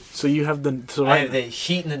I'll do. So you have the. So I right have the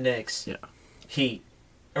Heat and the Knicks. Yeah. Heat.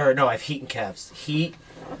 Or no, I have Heat and Cavs. Heat,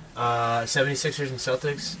 76ers and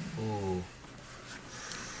Celtics. Ooh.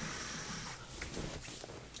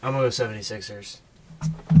 I'm going to go 76ers.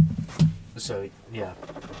 So, yeah.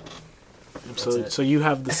 That's it. so you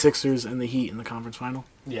have the Sixers and the Heat in the conference final.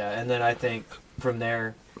 Yeah, and then I think from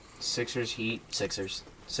there, Sixers, Heat, Sixers.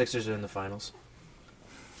 Sixers are in the finals.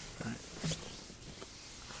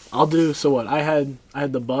 I'll do. So what? I had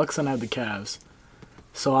the Bucks and I had the Cavs.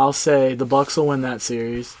 So I'll say the Bucks will win that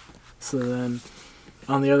series. So then,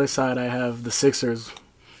 on the other side, I have the Sixers,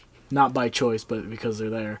 not by choice, but because they're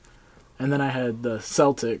there. And then I had the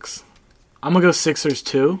Celtics. I'm gonna go Sixers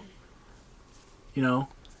too. You know,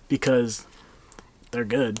 because they're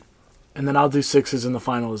good. And then I'll do Sixers in the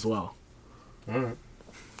final as well. All right.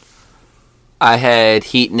 I had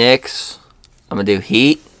Heat Knicks. I'm going to do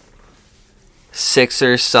Heat.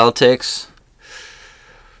 Sixers, Celtics.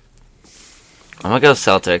 I'm going to go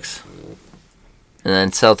Celtics. And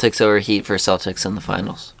then Celtics over Heat for Celtics in the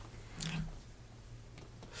finals.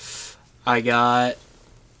 I got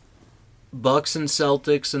Bucks and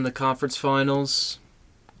Celtics in the conference finals.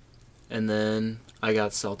 And then I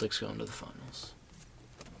got Celtics going to the finals.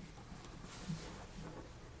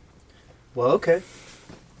 Well, okay.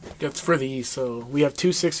 That's for the East. So we have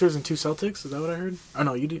 2 Sixers and 2 Celtics. Is that what I heard? Oh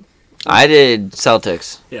no, you did. I did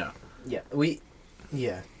Celtics. Yeah. Yeah,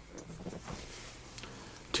 yeah.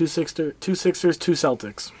 2 Sixers, 2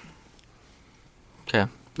 Celtics. Okay.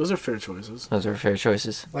 Those are fair choices. Those are fair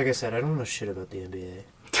choices. Like I said, I don't know shit about the NBA.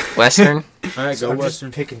 Western? All right, So go I'm Western.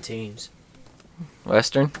 just picking teams.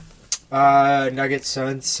 Western? Nuggets,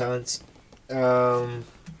 Suns.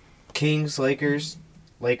 Kings, Lakers.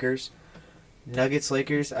 Nuggets,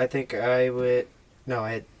 Lakers. I think I would... No,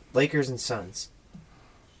 I had Lakers and Suns.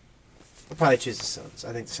 I'll probably choose the Suns.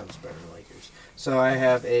 I think the Suns are better than Lakers. So I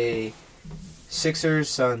have a Sixers,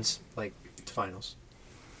 Suns, finals.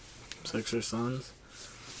 Sixers, Suns.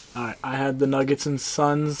 Alright, I had the Nuggets and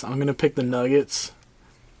Suns. I'm going to pick the Nuggets.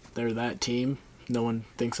 They're that team. No one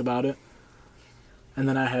thinks about it. And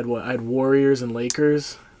then I had what? I had Warriors and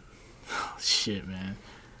Lakers. Oh, shit, man.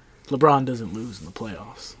 LeBron doesn't lose in the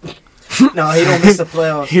playoffs. No, he don't miss the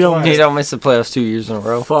playoffs. He don't He don't miss the playoffs 2 years in a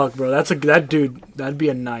row. Fuck, bro. That'd be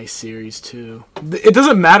a nice series, too. It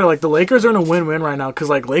doesn't matter. Like, the Lakers are in a win-win right now because,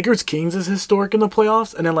 like, Lakers-Kings is historic in the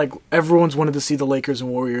playoffs. And then, like, everyone's wanted to see the Lakers and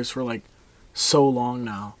Warriors for, like, so long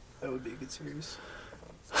now. That would be a good series.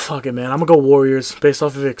 Fuck it, man. I'm going to go Warriors based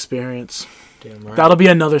off of experience. Damn right. That'll be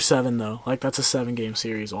another 7, though. Like, that's a 7-game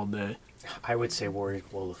series all day. I would say Warriors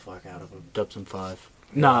blow the fuck out of them. Dubs and 5.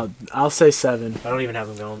 Nah, I'll say 7. I don't even have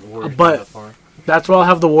them going. The Warriors But- going that far. That's where I'll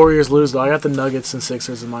have the Warriors lose, though. I got the Nuggets and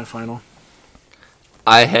Sixers in my final.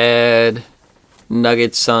 I had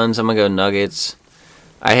Nuggets, Suns. I'm going to go Nuggets.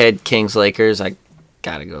 I had Kings, Lakers. I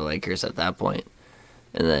got to go Lakers at that point.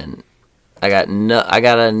 And then I got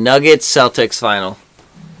a Nuggets, Celtics final.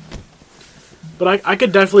 But I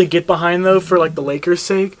could definitely get behind, though, for, like, the Lakers'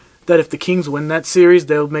 sake, that if the Kings win that series,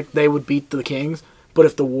 they would beat the Kings. But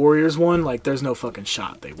if the Warriors won, like, there's no fucking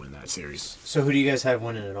shot they win that series. So who do you guys have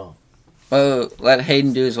winning it all? Oh, let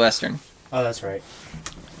Hayden do his Western. Oh, that's right.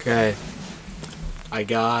 Okay. I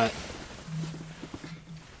got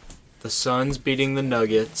the Suns beating the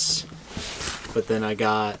Nuggets, but then I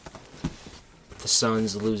got the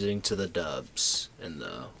Suns losing to the Dubs in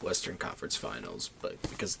the Western Conference Finals. But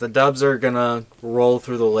because the Dubs are gonna roll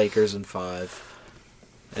through the Lakers in 5,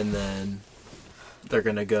 and then they're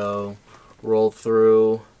gonna go roll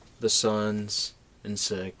through the Suns in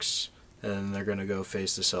 6, and then they're gonna go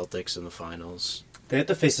face the Celtics in the finals. They have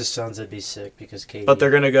to face the Suns. That'd be sick because KD. But they're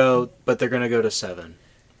gonna go to 7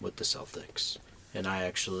 with the Celtics, and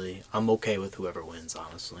I'm okay with whoever wins,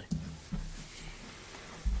 honestly.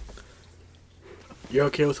 You're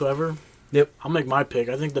okay with whoever? Yep. I'll make my pick.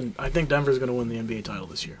 I think Denver's going to win the NBA title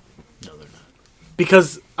this year. No, they're not.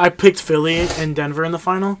 Because I picked Philly and Denver in the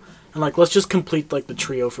final. And, like, let's just complete, like, the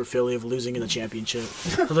trio for Philly of losing in the championship.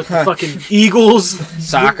 So, like, the fucking Eagles.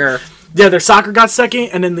 Soccer. Yeah, their soccer got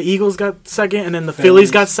second, and then the Eagles got second, and then the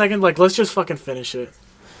Phillies got second. Like, let's just fucking finish it.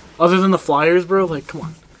 Other than the Flyers, bro, like, come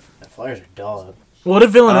on. The Flyers are dog. What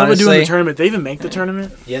did Villanova do in Honestly- the tournament? They even make the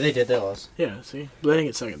tournament? Yeah, they did. They lost. Yeah, see? But they didn't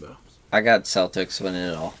get second, though. I got Celtics winning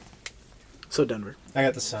it all. So, Denver. I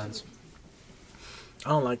got the Suns. I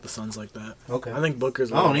don't like the Suns like that. Okay. I think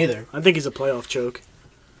Booker's... I don't either. I think he's a playoff choke.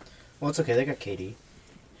 Well, it's okay. They got KD.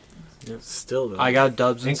 Still, though. I got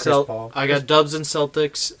Dubs and And Chris Paul. I got Dubs and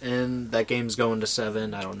Celtics, and that game's going to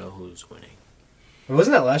 7. I don't know who's winning.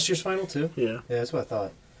 Wasn't that last year's final too? Yeah. Yeah, that's what I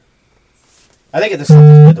thought. I think if the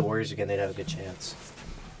Celtics played the Warriors again, they'd have a good chance.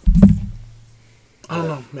 I don't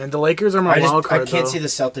know, man. The Lakers are my wild I card, can't though. see the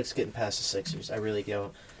Celtics getting past the Sixers. I really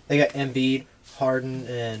don't. They got Embiid, Harden,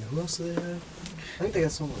 and who else do they have? I think they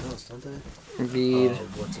got someone else, don't they? Embiid,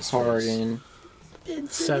 What's his Harden.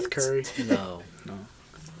 Seth Curry. face? No. No.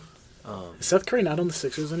 Um, Is Seth Curry not on the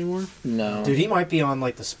Sixers anymore? No. Dude, he might be on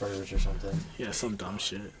like the Spurs or something. Yeah, some dumb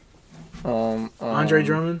shit. Um, Andre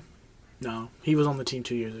Drummond? No, he was on the team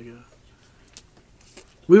 2 years ago.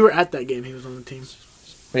 We were at that game. He was on the team.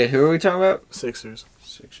 Wait, who are we talking about? Sixers.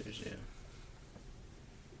 Sixers, yeah.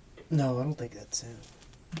 No, I don't think that's him.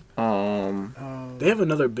 They have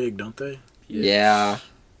another big, don't they? Yeah.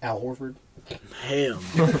 Al Horford. Hell.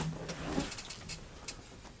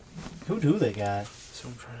 Who do they got? So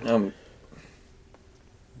I'm trying to...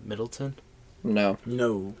 Middleton? No.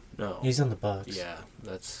 No. No. He's on the Bucks. Yeah,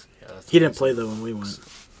 that's He didn't play, though, when we went.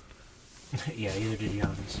 Yeah, either did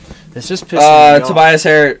Giannis. It's just pissing me off. Tobias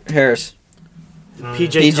Harris.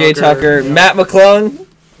 PJ Tucker. yeah. Matt McClung.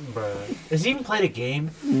 Bruh. Has he even played a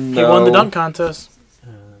game? He won the dunk contest.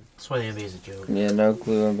 That's why the NBA is a joke. Yeah, no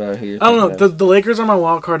clue about who you're I don't know. thinking of. The Lakers are my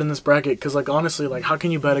wild card in this bracket because, like, honestly, like, how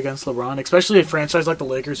can you bet against LeBron? Especially a franchise like the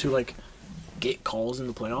Lakers who, like, get calls in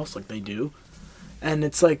the playoffs like they do. And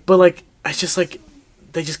it's like, but, like, it's just, like,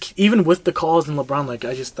 they just, even with the calls and LeBron, like,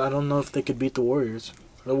 I don't know if they could beat the Warriors.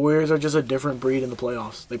 The Warriors are just a different breed in the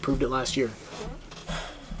playoffs. They proved it last year.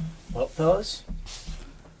 Well, fellas,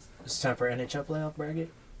 it's time for NHL playoff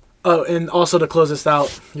bracket. Oh, and also to close this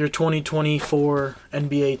out, your 2024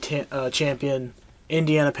 NBA champion,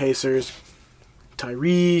 Indiana Pacers,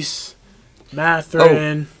 Tyrese,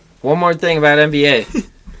 Mathurin. One more thing about NBA.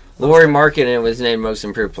 Lauri Markkanen was named Most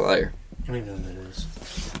Improved Player. I don't even know who that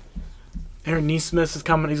is. Aaron Nesmith is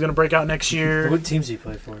coming. He's going to break out next year. What teams do you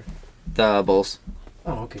play for? The Bulls.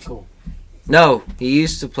 Oh, okay, cool. No, he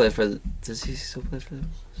used to play for the... Does he still play for the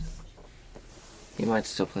Bulls? He might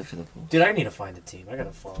still play for the Bulls. Dude, I need to find a team. I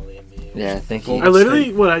gotta follow the NBA. Yeah, I think he... I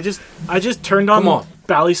literally, I just turned on, Come on.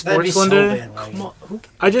 Bally That'd be Sports one so day. bandwagon. Come on. Who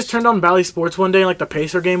I just turned on Bally Sports one day and, like, the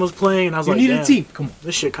Pacer game was playing, and I was You like, need damn, a team. Come on.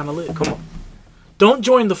 this shit kind of lit. Come on. Don't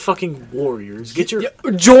join the fucking Warriors. Get your...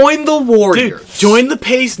 Join the Dude, Warriors. join the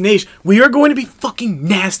Pace Nation. We are going to be fucking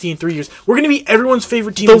nasty in 3 years. We're going to be everyone's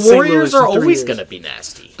favorite team The in St. Warriors Louis in are 3 always years. going to be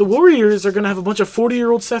nasty. The Warriors are going to have a bunch of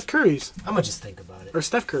 40-year-old Steph Currys. I'm gonna just think about it. Or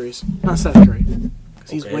Steph Currys. Not Steph Curry.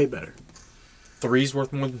 Because he's Okay. way better. Three's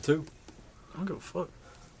worth more than two. I don't give a fuck.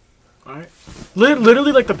 Alright.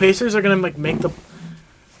 Literally, like, the Pacers are going to, like, make the...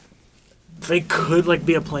 They could, like,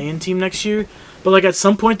 be a play-in team next year. But, like, at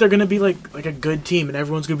some point, they're going to be, like a good team. And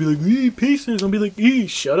everyone's going to be like, Pacers. I'll be like,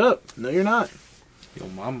 shut up. No, you're not. Yo,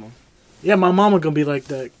 mama. Yeah, my mama going to be like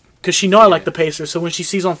that. Because she know I like the Pacers. So when she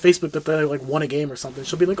sees on Facebook that they, like, won a game or something,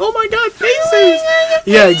 she'll be like, oh, my God, Pacers.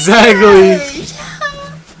 Yeah, exactly.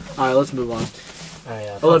 Alright, let's move on.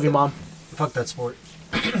 I love you, Mom. Fuck that sport.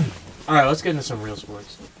 Alright, let's get into some real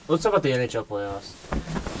sports. Let's talk about the NHL playoffs.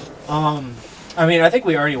 I mean, I think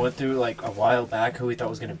we already went through, like, a while back who we thought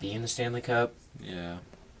was going to be in the Stanley Cup. Yeah.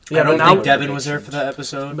 Yeah, I don't but now, think Devin was there for that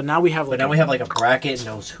episode. but now we have, But like, now we have, like, a bracket and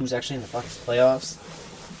knows who's actually in the fucking playoffs.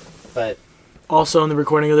 But, also in the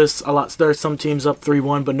recording of this, there are some teams up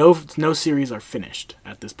 3-1, but no series are finished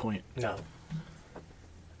at this point. no.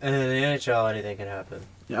 And in the NHL, anything can happen.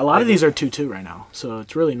 Yeah, a lot of these are 2-2 right now, so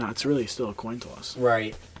it's really not. It's really still a coin toss.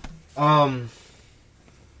 Right. I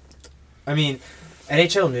mean,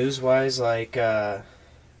 NHL news-wise, like, I'm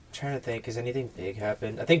trying to think, has anything big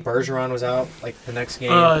happened? I think Bergeron was out, like, the next game.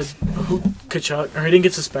 Kachuk, or he didn't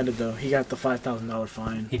get suspended though. He got the $5,000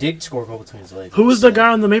 fine. He did score a goal between his legs. Who was the guy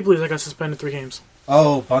on the Maple Leafs that got suspended 3 games?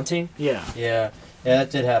 Oh, Bunting? Yeah, Yeah. Yeah, that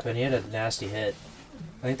did happen. He had a nasty hit.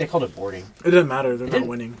 I think they called it boarding. it didn't matter. They're It not didn't-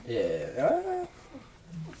 winning. Yeah.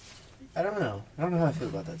 I don't know. I don't know how I feel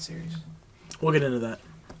about that series. We'll get into that.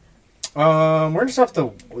 We're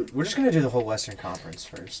just gonna do the whole Western Conference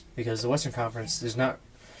first because the Western Conference there's not.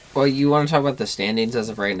 Well, you want to talk about the standings as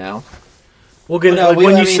of right now? We'll get No, like, we,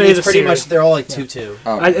 when I you mean, say it's the pretty series. much they're all like 2-2.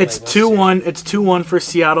 Oh, It's Like, let's 2-1. It's 2-1 for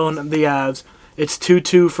Seattle and the Avs. It's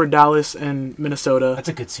 2-2 for Dallas and Minnesota. That's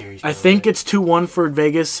a good series. I think it's 2-1 for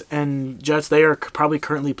Vegas and Jets. They are probably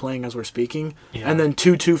currently playing as we're speaking. Yeah. And then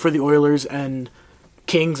 2-2 for the Oilers and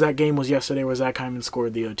Kings. That game was yesterday where Zach Hyman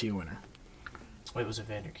scored the OT winner. Wait, was it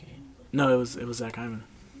Vander Kane? No, it was Zach Hyman.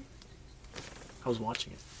 I was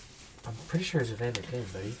watching it. I'm pretty sure it was Vander Kane,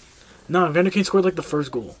 buddy. No, Vander Kane scored like the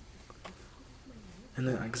first goal. And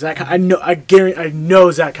then like, I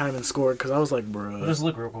know Zach Hyman scored because I was like, bro. We'll just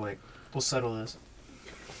look real quick. We'll settle this.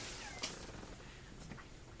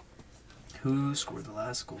 Who scored the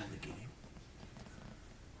last goal of the game?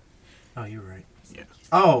 Oh, you're right. Yeah.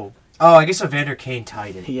 Oh, I guess Evander Kane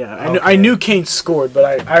tied it. Yeah, Okay. I knew Kane scored,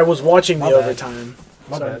 but I was watching the My bad. overtime.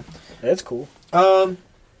 My so, bad. That's cool.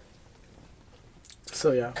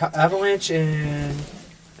 So yeah. Avalanche and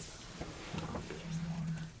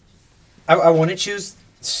I want to choose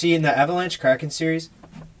seeing the Avalanche Kraken series.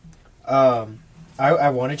 I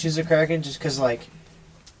want to choose the Kraken just because like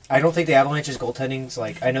I don't think the Avalanche's goaltending's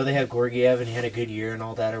like. I know they have Gorgiev and he had a good year and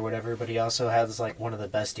all that or whatever, but he also has like one of the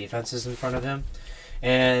best defenses in front of him.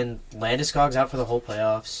 And Landeskog's out for the whole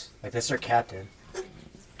playoffs. Like that's their captain.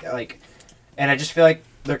 Like, and I just feel like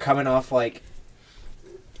they're coming off like.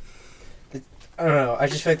 I don't know. I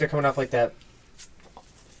just feel like they're coming off like that.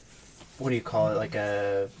 What do you call it? Like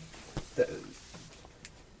the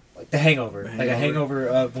hangover. Like a hangover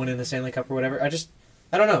of winning the Stanley Cup or whatever. I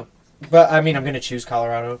don't know. But I mean, I'm gonna choose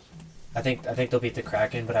Colorado. I think they'll beat the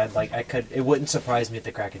Kraken, but it wouldn't surprise me if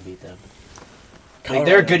the Kraken beat them. Like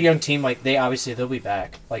they're a good young team. Like they'll be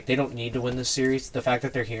back. Like they don't need to win this series. The fact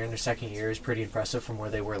that they're here in their second year is pretty impressive from where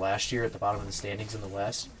they were last year at the bottom of the standings in the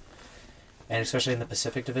West, and especially in the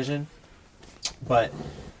Pacific Division. But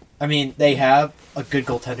I mean, they have a good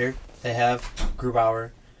goaltender. They have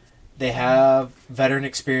Grubauer. They have veteran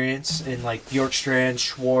experience in like Bjorkstrand,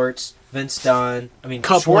 Schwartz, Vince Dunn. I mean,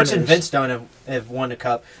 Cup Schwartz winners. and Vince Dunn have won a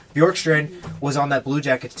cup. Bjorkstrand was on that Blue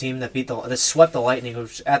Jackets team that swept the Lightning,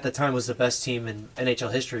 which at the time was the best team in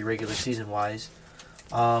NHL history, regular season wise.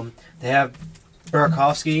 They have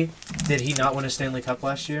Burakovsky. Did he not win a Stanley Cup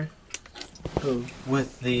last year? Who?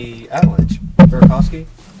 With the Avalanche, Burakovsky,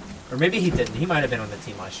 or maybe he didn't. He might have been on the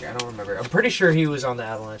team last year. I don't remember. I'm pretty sure he was on the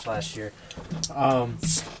Avalanche last year.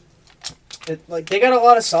 They got a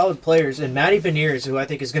lot of solid players, and Matty Beniers, who I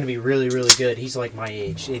think is going to be really, really good. He's like my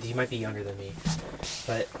age. He might be younger than me,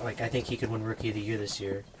 but like I think he could win Rookie of the Year this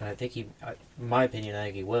year, and I think in my opinion, I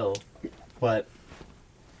think he will. But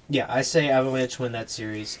yeah, I say Avalanche win that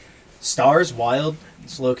series. Stars Wild,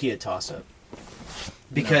 it's low key a toss up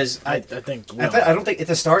because I think I don't think if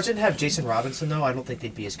the Stars didn't have Jason Robinson though, I don't think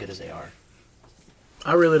they'd be as good as they are.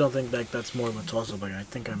 I really don't think that's more of a toss up. Like I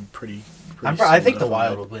think I'm pretty I think the solid on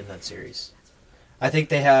Wild that. would win that series. I think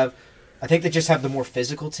they just have the more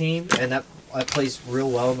physical team, and that plays real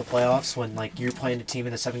well in the playoffs when like you're playing a team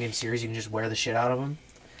in a 7-game series, you can just wear the shit out of them.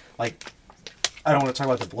 Like, I don't want to talk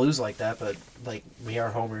about the Blues like that, but like we are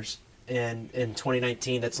homers. And in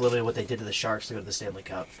 2019, that's literally what they did to the Sharks to go to the Stanley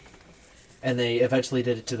Cup, and they eventually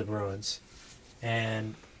did it to the Bruins,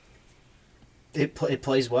 and it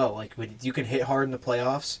plays well. Like when you can hit hard in the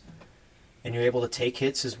playoffs, and you're able to take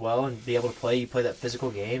hits as well and be able to play. You play that physical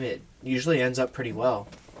game. It usually ends up pretty well.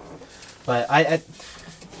 But I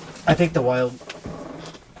think the Wild.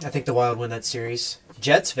 I think the Wild win that series.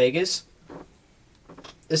 Jets Vegas.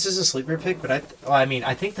 This is a sleeper pick, but I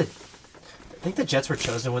think the Jets were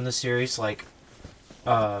chosen to win the series. Like,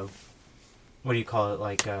 what do you call it?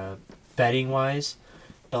 Like betting wise,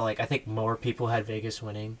 but like I think more people had Vegas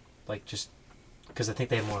winning. Like just because I think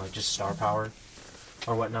they have more like just star power.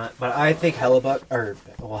 Or whatnot, but I think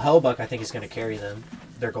Hellebuck I think is going to carry them,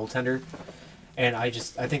 their goaltender, and I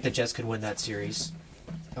think the Jets could win that series.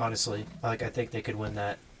 Honestly, like I think they could win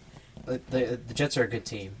that. The Jets are a good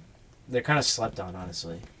team. They're kind of slept on,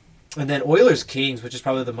 honestly. And then Oilers Kings, which is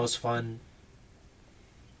probably the most fun,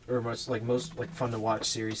 or most fun to watch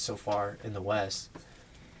series so far in the West.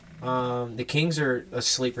 The Kings are a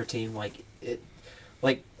sleeper team, Like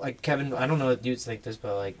Kevin, I don't know if dudes think this,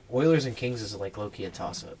 but like Oilers and Kings is like low key a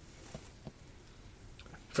toss up.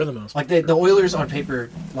 For the most Like the Oilers on paper,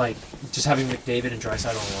 like just having McDavid and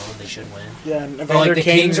Draisaitl alone, they should win. Yeah, and But, like, the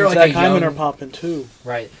Kings are like Zach a Hyman young- are popping too.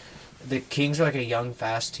 Right. The Kings are like a young,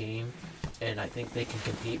 fast team, and I think they can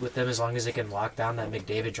compete with them as long as they can lock down that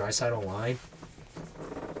McDavid Draisaitl line.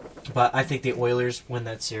 But I think the Oilers win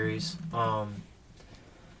that series.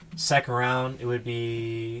 Second round, it would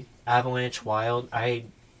be Avalanche Wild. I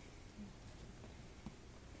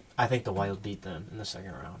think the Wild beat them in the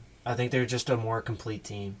second round. I think they're just a more complete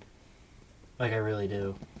team. Like, I really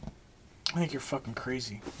do. I think you're fucking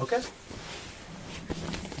crazy. Okay.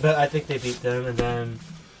 But I think they beat them, and then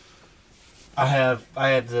I have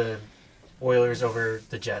the Oilers over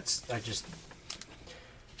the Jets.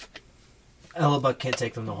 Hellebuck can't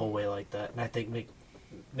take them the whole way like that. And I think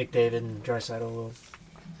McDavid and Draisaitl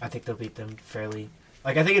I think they'll beat them fairly.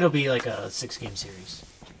 Like, I think it'll be like a 6-game series.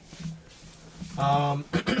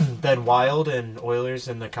 Then Wild and Oilers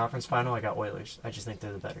in the conference final, I got Oilers. I just think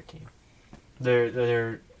they're the better team.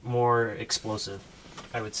 They're more explosive,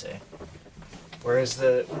 I would say. Whereas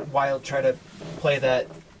the Wild try to play that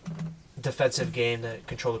defensive game to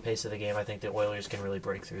control the pace of the game. I think the Oilers can really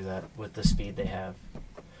break through that with the speed they have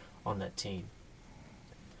on that team.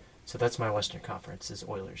 So that's my Western Conference is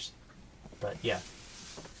Oilers. But yeah.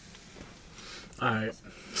 All right.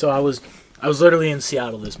 So I was literally in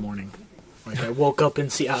Seattle this morning. Like I woke up in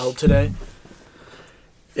Seattle today.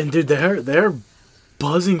 And dude, they're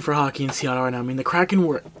buzzing for hockey in Seattle right now. I mean, the Kraken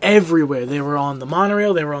were everywhere. They were on the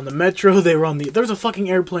monorail, they were on the metro, there was a fucking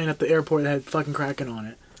airplane at the airport that had fucking Kraken on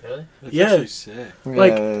it. Really? That's Yeah. actually sick.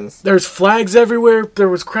 Like, Yes. There's flags everywhere. There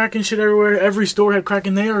was Kraken shit everywhere. Every store had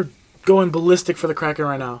Kraken. They are going ballistic for the Kraken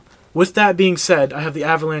right now. With that being said, I have the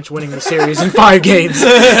Avalanche winning the series in 5 games.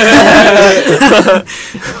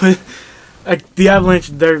 Like, the Avalanche,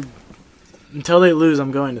 they're until they lose,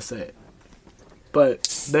 I'm going to say it. But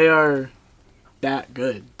they are that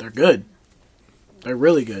good. They're good. They're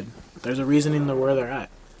really good. There's a reasoning to where they're at.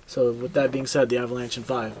 So with that being said, the Avalanche in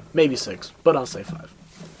 5, maybe 6, but I'll say 5.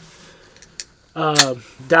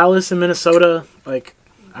 Dallas and Minnesota, like,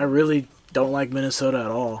 I really don't like Minnesota at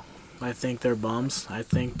all. I think they're bums. I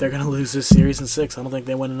think they're going to lose this series in 6. I don't think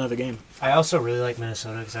they win another game. I also really like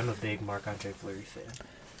Minnesota because I'm a big Marc-Andre Fleury fan.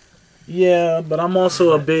 Yeah, but I'm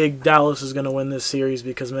also a big Dallas is going to win this series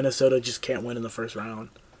because Minnesota just can't win in the first round.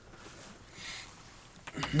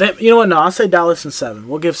 You know what? No, I'll say Dallas in 7.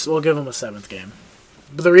 We'll give them a 7th game.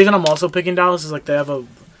 But the reason I'm also picking Dallas is like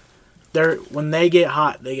when they get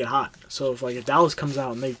hot, they get hot. So if Dallas comes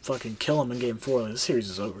out and they fucking kill them in Game 4, the series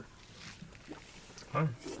is over. Huh.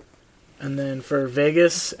 And then for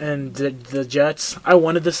Vegas and the Jets, I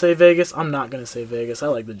wanted to say Vegas. I'm not going to say Vegas. I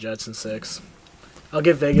like the Jets in 6. I'll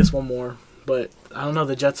give Vegas one more. But I don't know.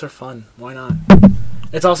 The Jets are fun. Why not?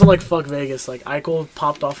 It's also like fuck Vegas. Like Eichel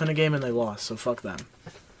popped off in a game and they lost. So fuck them.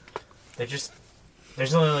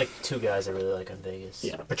 There's only like 2 guys I really like on Vegas.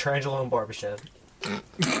 Yeah. Petrangelo and Barbashev.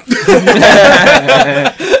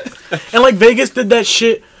 And like Vegas did that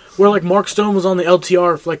shit where like Mark Stone was on the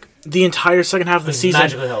LTR for like the entire second half of the season.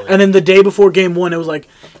 Magically held it. And then the day before Game 1, it was like,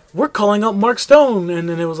 we're calling up Mark Stone. And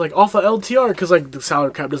then it was like off of LTR because like the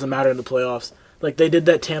salary cap doesn't matter in the playoffs. Like they did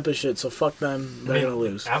that Tampa shit, so fuck them. They're going to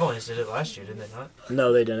lose. Avalanche did it last year, didn't they not?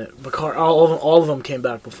 No, they didn't. All of them came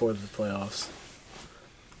back before the playoffs.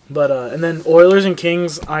 But, and then Oilers and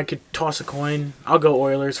Kings, I could toss a coin. I'll go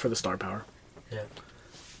Oilers for the star power. Yeah.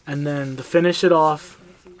 And then to finish it off,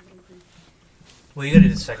 Well, you got to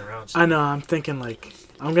do the second round. So. I know, I'm thinking like,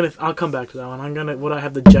 I'll come back to that one. Would I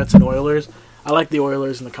have the Jets and Oilers? I like the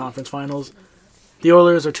Oilers in the conference finals. The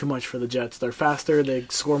Oilers are too much for the Jets. They're faster, they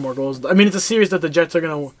score more goals. I mean, it's a series that the Jets are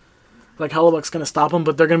going to, like Hellebuck's going to stop them,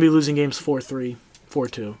 but they're going to be losing games 4-3,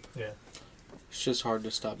 4-2. Yeah. It's just hard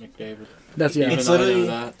to stop McDavid. That's, yeah. It's Even I know literally-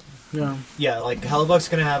 that. Yeah. Yeah, like Hellebuck's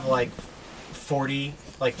going to have like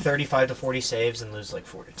 35 to 40 saves and lose like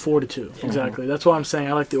 4-2. 4-2, exactly. That's why I'm saying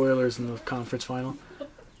I like the Oilers in the conference final.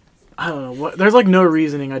 I don't know what. There's like no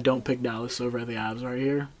reasoning I don't pick Dallas over the Avs right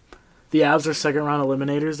here. The Avs are second round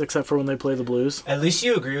eliminators, except for when they play the Blues. At least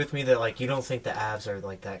you agree with me that like you don't think the Avs are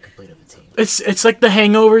like that complete of a team. It's like the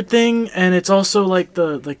hangover thing, and it's also like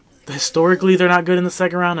the historically they're not good in the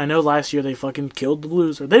second round. I know last year they fucking killed the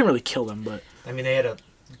Blues, or they didn't really kill them, but I mean, they had a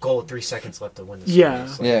goal with 3 seconds left to win the series. Yeah.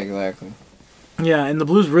 Like, Yeah, exactly. yeah, and the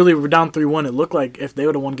Blues really were down 3-1. It looked like if they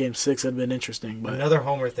would have won Game 6, it'd been interesting. But Another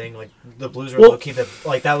homer thing, like the Blues were Well- low-key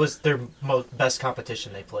that was their best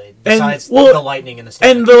competition they played. And- Besides well, the Lightning in the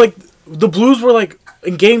Stanley and the Blues were like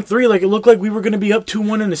in Game 3, like it looked like we were going to be up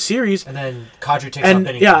 2-1 in the series. And then Kadri takes And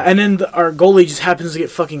off yeah, and then our goalie just happens to get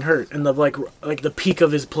fucking hurt in the like the peak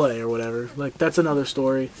of his play or whatever. Like that's another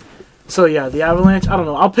story. So yeah, the Avalanche. I don't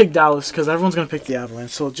know. I'll pick Dallas because everyone's gonna pick the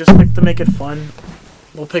Avalanche. So just like to make it fun,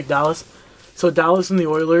 we'll pick Dallas. So Dallas and the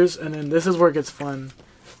Oilers, and then this is where it gets fun.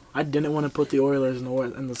 I didn't want to put the Oilers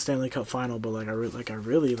in the Stanley Cup final, but like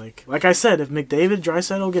I said, if McDavid,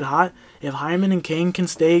 Draisaitl get hot, if Hyman and Kane can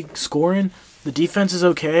stay scoring, the defense is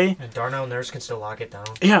okay. And Darnell Nurse can still lock it down.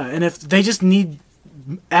 Yeah, and if they just need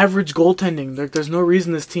average goaltending, there's no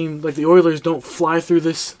reason this team, like the Oilers, don't fly through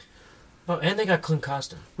this. Oh, and they got Clint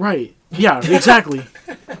Costin. Right. Yeah, exactly.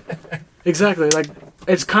 Exactly. Like,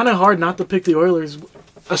 it's kind of hard not to pick the Oilers,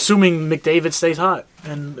 assuming McDavid stays hot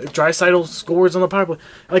and Draisaitl scores on the power play.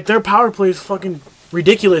 Like, their power play is fucking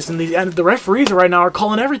ridiculous, and the referees right now are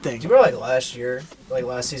calling everything. Do you remember last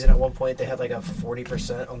season at one point they had like a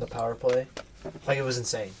 40% on the power play? Like it was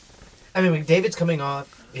insane. I mean, McDavid's coming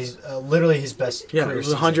off is literally his best Yeah, career it was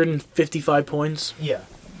season. 155 points. Yeah.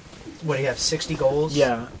 What, he have 60 goals?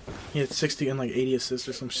 Yeah. He had 60 and like 80 assists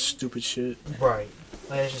or some stupid shit. Right.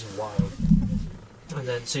 Like, it's just wild. And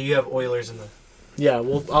then, so you have Oilers in the... Yeah,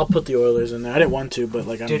 well, I'll put the Oilers in there. I didn't want to, but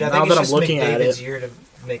like Dude, I now think that it's I'm just looking at McDavid's it, year to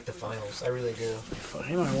make the finals. I really do. fuck,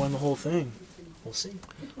 he might win the whole thing. We'll see.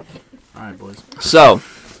 All right, boys. So,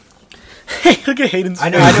 Hey, look at Hayden's. I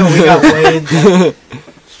know, we got way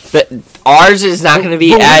in ours is not going to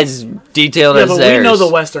be But we- as detailed Yeah, as but theirs. we know the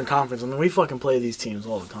Western Conference. I mean, we fucking play these teams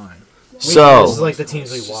all the time. So, This is like the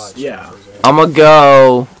teams we watch. Yeah. I'm going to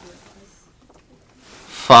go...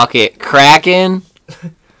 Fuck it. Kraken.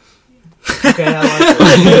 Okay, I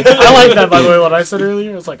like it. I like that, by the way, what I said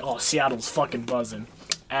earlier. It's like, oh, Seattle's fucking buzzing.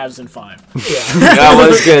 Avs in 5. Yeah. That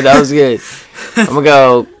was good. That was good. I'm gonna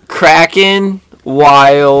go Kraken,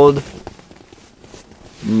 Wild,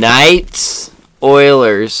 Knights,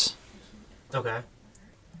 Oilers, Okay.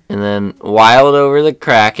 and then Wild over the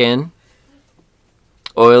Kraken,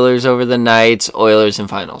 Oilers over the Knights, Oilers in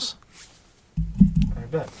finals. I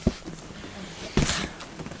bet.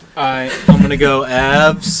 I'm going to go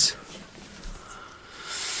Avs.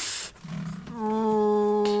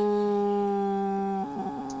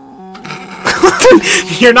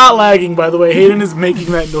 You're not lagging, by the way. Hayden is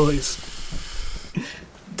making that noise.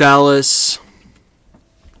 Dallas,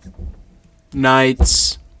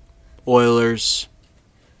 Knights, Oilers,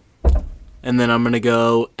 and then I'm going to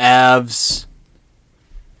go Avs,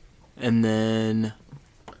 and then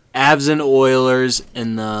Avs and Oilers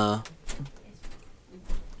in the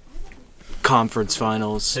conference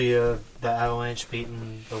finals. So you have the Avalanche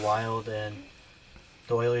beating the Wild and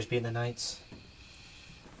the Oilers beating the Knights?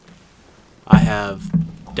 I have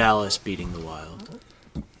Dallas beating the Wild.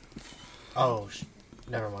 Oh,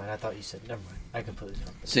 never mind. I thought you said never mind. I completely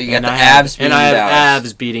forgot. So you got And the I have- Avs beating and I have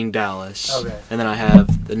Dallas. Avs beating Dallas. Okay. And then I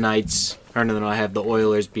have the Knights, or no, then I have the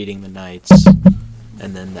Oilers beating the Knights,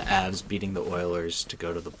 and then the Avs beating the Oilers to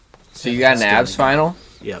go to the. So you got an Avs final?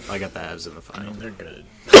 Yep, I got the Avs in the I final. mean, they're good.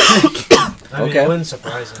 I mean, Okay. it wouldn't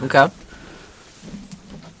surprise me. Okay.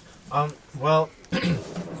 Well,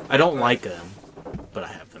 I don't like them, but I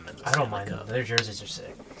have them in the I don't Stanley mind them. Cup. Their jerseys are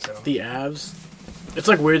sick. So The Avs. It's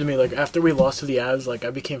like weird to me. Like after we lost to the Avs, like I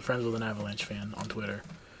became friends with an Avalanche fan on Twitter.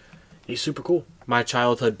 He's super cool. My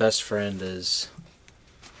childhood best friend is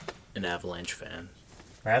an Avalanche fan.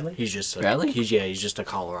 Bradley? He's just a, Bradley? he's just a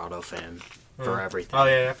Colorado fan for everything. Oh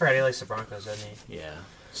yeah, I forgot he likes the Broncos, doesn't he? Yeah.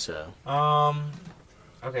 So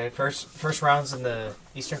Okay, first rounds in the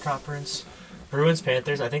Eastern Conference. Bruins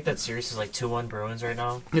Panthers. I think that series is like 2-1 Bruins right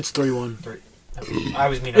now. It's 3-1. I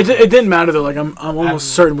was mean. It didn't matter though. Like I'm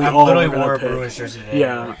almost certain we I all literally were gonna wore a pick. Bruins jersey today.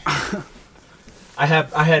 Yeah. I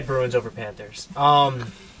had Bruins over Panthers.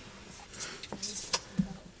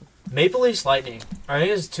 Maple Leafs Lightning. I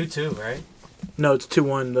think it's 2-2, right? No, it's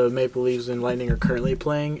 2-1. The Maple Leafs and Lightning are currently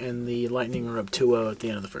playing, and the Lightning are up 2-0 at the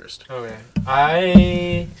end of the first. Okay.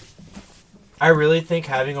 I really think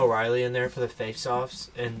having O'Reilly in there for the face-offs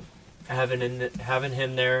and having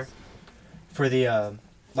him there for the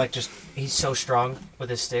he's so strong with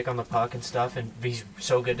his stick on the puck and stuff, and he's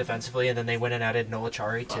so good defensively. And then they went and added Noah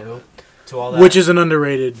Chari too to all that. Which is an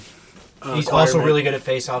underrated. He's also acquirement. really good at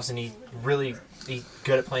face-offs, and he's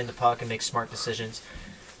good at playing the puck and makes smart decisions.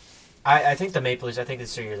 I think the Maple Leafs, I think this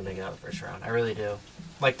is the year to make it out of the first round. I really do.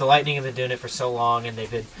 Like, the Lightning have been doing it for so long, and they've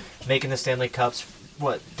been making the Stanley Cups,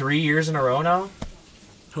 3 years in a row now?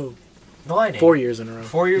 Who? The Lightning. 4 years in a row.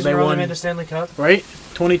 4 years They in a row won, they made the Stanley Cup? right?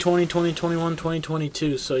 2020, 2021,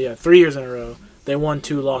 2022. So, yeah, 3 years in a row. They won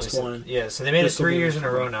 2, lost So- 1. Yeah, so they made This it will 3 be years the in a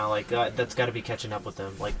fourth. row now. Like, that's got to be catching up with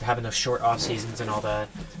them. Like, having those short off seasons and all that.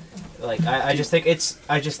 Like, I just think it's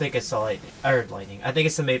the Lightning. I think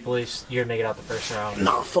it's the Maple Leafs year to make it out the first round.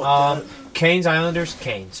 No, fuck that. Canes, Islanders,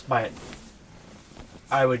 Canes.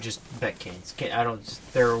 I would just bet Canes.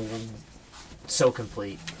 They're so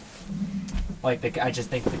complete. Like, I just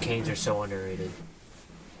think the Canes are so underrated.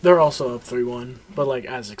 They're also up 3-1, but, like,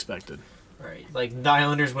 as expected. Right. Like, the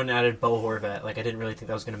Islanders went and added Bo Horvat. Like, I didn't really think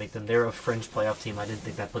that was going to make them. They're a fringe playoff team. I didn't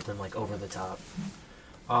think that put them, like, over the top.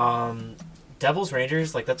 Devils,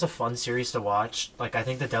 Rangers, like, that's a fun series to watch. Like, I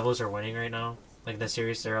think the Devils are winning right now. Like, the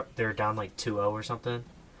series, they're down, like, 2-0 or something.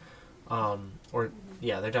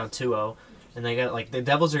 They're down 2-0. And they got, like, the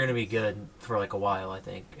Devils are going to be good for, like, a while, I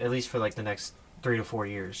think. At least for, like, the next 3 to 4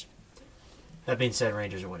 years. That being said,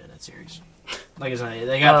 Rangers are winning that series. Like,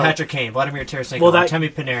 they got Patrick Kane, Vladimir Tarasenko,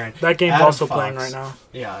 Artemi Panarin. That game's Adam also Fox. playing right now.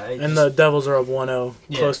 Yeah. And the Devils are up 1-0,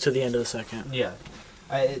 Yeah. close to the end of the second. Yeah.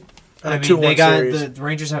 And a I mean, 2-1 they got series. the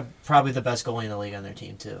Rangers have probably the best goalie in the league on their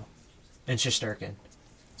team too, and Shesterkin.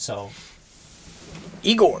 So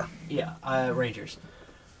Igor. yeah, Rangers,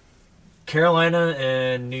 Carolina,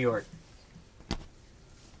 and New York.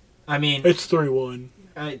 I mean, It's 3-1.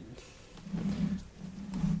 I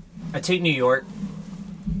take New York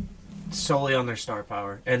solely on their star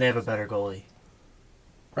power, and they have a better goalie.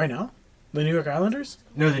 Right now? The New York Islanders?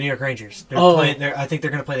 No, the New York Rangers. I think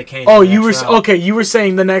they're going to play the Canes. Oh, in the you were next round. okay. You were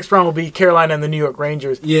saying the next round will be Carolina and the New York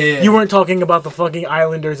Rangers. Yeah. You weren't talking about the fucking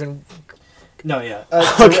Islanders and. No, yeah.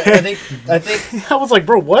 Okay. I think I was like,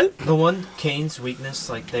 bro, what? the one Canes' weakness,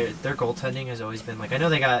 like their goaltending has always been like, I know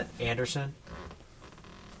they got Anderson,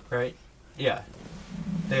 right? Yeah,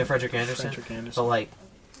 they have Frederick Anderson. But like,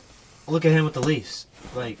 look at him with the Leafs.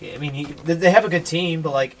 Like, I mean, they have a good team,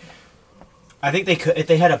 but like, I think they could if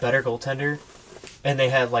they had a better goaltender. and they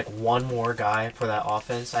had like one more guy for that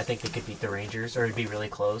offense, I think they could beat the Rangers, or it'd be really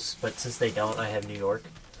close. But since they don't, I have New York.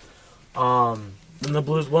 And the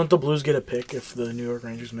Blues, won't the Blues get a pick if the New York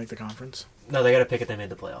Rangers make the conference? No, they got to pick if they made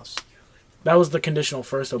the playoffs. That was the conditional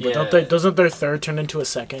first, though. But Yeah. doesn't their third turn into a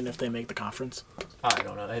second if they make the conference? I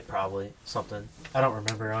don't know. It probably something. I don't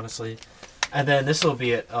remember honestly. And then this will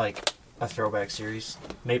be like a throwback series.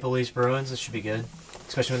 Maple Leafs Bruins. This should be good,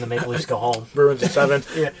 especially when the Maple Leafs go home. Bruins at 7.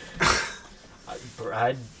 Yeah.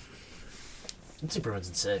 I'd say Bruins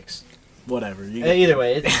in 6. Whatever. Either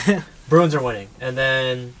way, Bruins are winning, and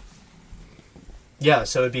then yeah,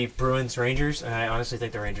 so it'd be Bruins Rangers, and I honestly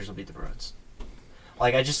think the Rangers will beat the Bruins.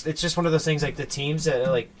 Like it's just one of those things. Like the teams that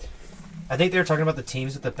I think they were talking about the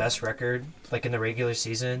teams with the best record, like in the regular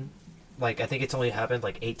season. Like I think it's only happened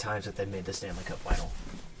like 8 times that they've made the Stanley Cup final.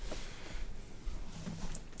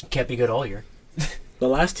 Can't be good all year. The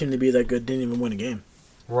last team to be that good didn't even win a game.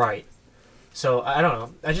 Right. So I don't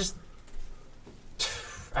know. I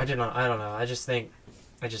don't know. I just think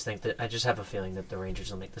that I just have a feeling that the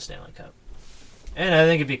Rangers will make the Stanley Cup. And I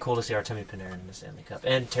think it'd be cool to see Artemi Panarin in the Stanley Cup.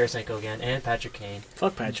 And Tarasenko again. And Patrick Kane.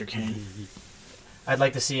 Fuck Patrick Kane. I'd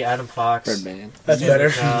like to see Adam Fox. Birdman. That's Stanley better.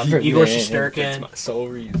 Cup, Birdman. Igor That's Shesterkin. my sole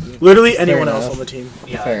reason. Literally anyone Fair else enough. on the team.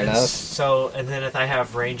 Yeah, Fair and enough. So, and then if I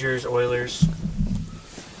have Rangers, Oilers,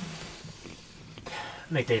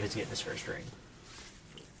 McDavid's getting his first ring.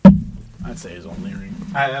 I'd say his only ring.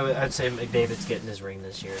 I'd say McDavid's getting his ring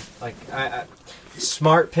this year. Like,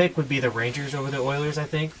 smart pick would be the Rangers over the Oilers, I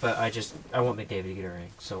think. But I want McDavid to get a ring.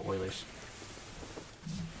 So Oilers.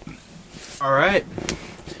 All right.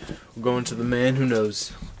 We're going to the man who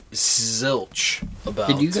knows zilch about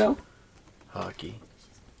Did you go? hockey.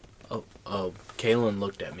 Oh, Kalen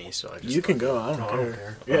looked at me, so I just... You can go. I don't Oh, I care. don't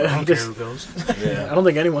care. Yeah, I don't care just- who goes. I don't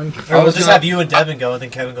think anyone. Or we'll was just gonna- have you and Devin go, and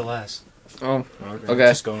then Kevin go last. Oh, Okay. Okay.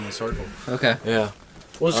 Just go in a circle. okay. Yeah.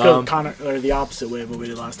 We'll just go or the opposite way of what we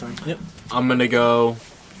did last time. Yep. I'm going to go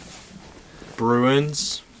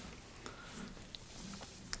Bruins,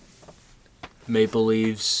 Maple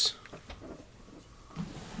Leafs,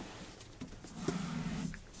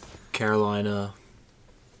 Carolina,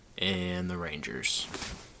 and the Rangers.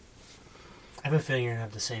 I have a feeling you're going to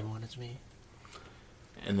have the same one as me.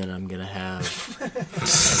 And then I'm going to have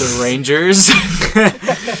the Rangers.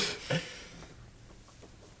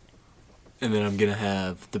 And then I'm going to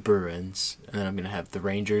have the Bruins. And then I'm going to have the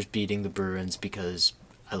Rangers beating the Bruins because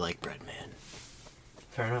I like Breadman.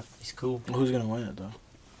 Fair enough. He's cool. Who's gonna win it though?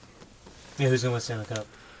 Yeah, who's going to win Stanley Cup?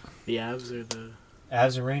 The Avs or the?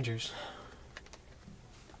 Avs and Rangers.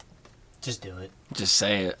 Just do it. Just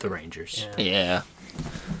say it. The Rangers. Yeah.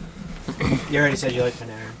 Yeah. You already said you like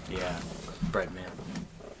Panarin. Yeah. Breadman.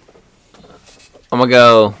 I'm gonna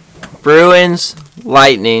go Bruins,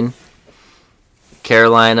 Lightning,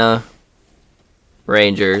 Carolina,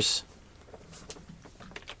 Rangers,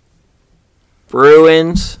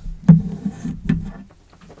 Bruins.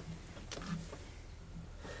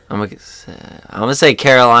 I'm gonna say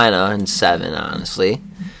Carolina in 7, honestly.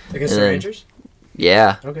 Against And the then- Rangers?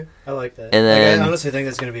 Yeah. Okay. I like that. And then- I honestly think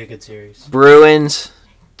that's going to be a good series. Bruins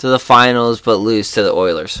to the finals, but lose to the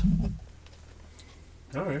Oilers.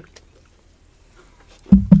 All right.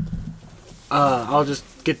 I'll just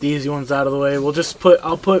get the easy ones out of the way.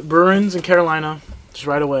 I'll put Bruins and Carolina just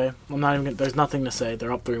right away. There's nothing to say.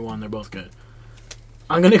 They're up 3-1. They're both good.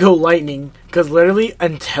 I'm gonna go Lightning because literally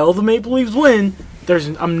until the Maple Leafs win,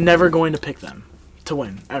 I'm never going to pick them to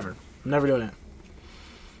win ever. I'm never doing it.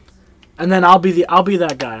 And then I'll be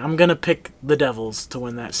that guy. I'm gonna pick the Devils to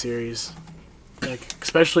win that series,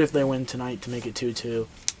 especially if they win tonight to make it 2-2.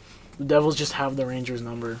 The Devils just have the Rangers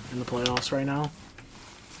number in the playoffs right now.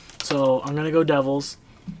 So I'm gonna go Devils.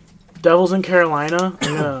 Devils in Carolina.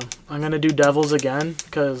 I'm gonna do Devils again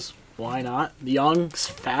because why not? Young's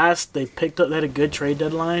fast. They had a good trade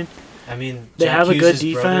deadline. I mean, They Jack have a good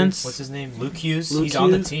Hughes' brother, defense. what's his name? Luke Hughes. Luke He's on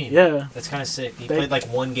the Hughes, team. yeah. That's kind of sick. He They- played like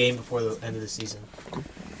one game before the end of the season.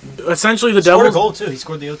 Essentially, the Scored a Devils. goal too. He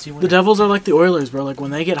scored the OT winner. The Devils are like the Oilers, bro. Like when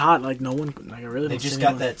they get hot, like no one. Like I really. They don't just see got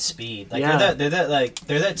anyone. that speed. Like Yeah. they're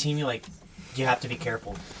that team. You have to be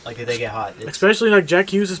careful. Like if they get hot. Especially like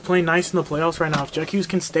Jack Hughes is playing nice in the playoffs right now. If Jack Hughes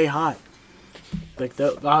can stay hot,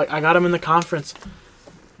 I got him in the conference.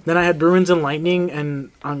 Then I had Bruins and Lightning, and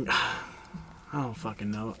I don't fucking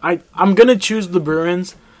know. I'm gonna choose the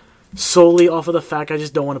Bruins solely off of the fact I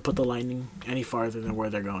just don't want to put the Lightning any farther than where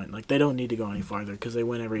they're going. Like they don't need to go any farther because they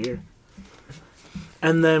win every year.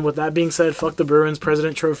 And then with that being said, fuck the Bruins.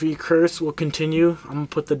 President Trophy curse will continue. I'm going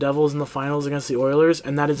to put the Devils in the finals against the Oilers,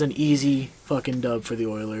 and that is an easy fucking dub for the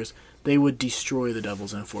Oilers. They would destroy the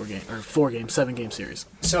Devils in a 7-game series.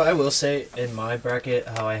 So I will say, in my bracket,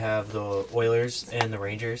 how I have the Oilers and the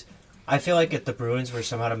Rangers, I feel like if the Bruins were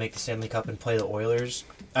somehow to make the Stanley Cup and play the Oilers,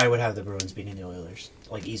 I would have the Bruins beating the Oilers,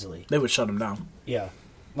 like, easily. They would shut them down. Yeah.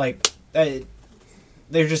 Like, they're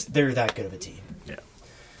that good of a team. Yeah.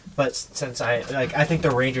 But since I think the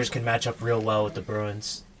Rangers can match up real well with the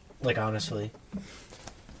Bruins, like, honestly.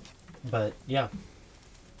 But, yeah.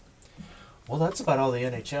 Well, that's about all the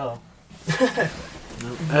NHL.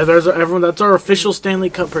 Everyone. That's our official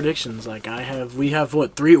Stanley Cup predictions. Like we have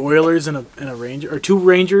what 3 Oilers and a Ranger, or 2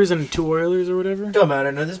 Rangers and 2 Oilers or whatever. Don't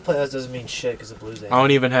matter. No, this playoffs doesn't mean shit because the Blues. I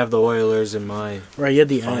don't even have the Oilers in my Right, you had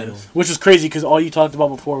the final. Ends, which was crazy because all you talked about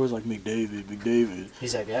before was like McDavid.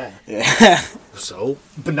 He's that guy. Yeah. So,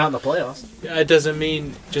 But not in the playoffs. yeah, it doesn't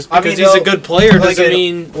mean just I because mean, he's no, a good player Like doesn't an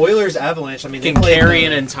mean Oilers Avalanche. I mean, he they can played carry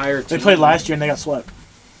an entire team. They played last year and they got swept.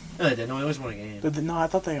 No, they didn't. Oilers won a game. No, I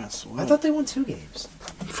thought they got swept. I thought they won 2 games.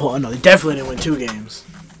 Well, no, they definitely didn't win 2 games.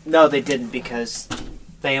 No, they didn't because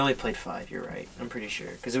they only played 5. You're right. I'm pretty sure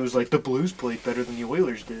because it was like the Blues played better than the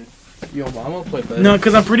Oilers did. Yo, Mama played better. No,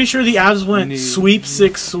 because I'm pretty sure the Avs went Need- sweep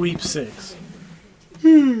 6.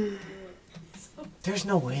 There's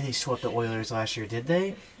no way they swept the Oilers last year, did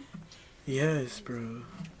they? Yes, bro.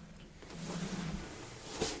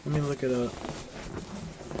 Let me look it up.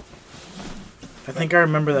 I think I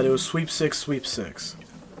remember that it was sweep 6.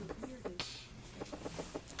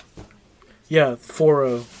 Yeah,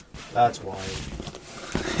 4-0. That's why.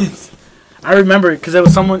 I remember it because it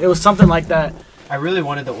was something like that. I really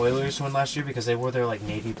wanted the Oilers to win last year because they wore their like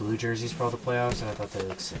navy blue jerseys for all the playoffs, and I thought they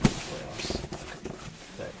looked sick in the playoffs.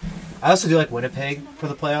 But I also do like Winnipeg for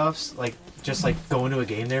the playoffs, like just like going to a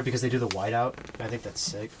game there because they do the whiteout. I think that's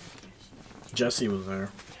sick. Jesse was there.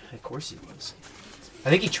 Of course he was. I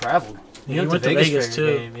think he traveled. He went to Vegas for a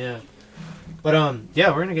too. game, yeah. But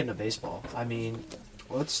yeah, we're gonna get into baseball. I mean,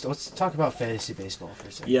 let's talk about fantasy baseball for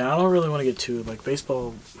a second. Yeah, I don't really want to get too like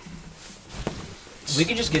baseball. We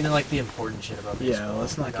can just get into like the important shit about baseball. Yeah,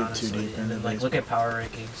 let's not like, get honestly, too deep and into then like look at power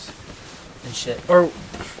rankings and shit. Or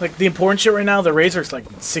like the important shit right now. The Rays are like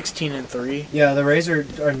 16-3, Yeah, the Rays are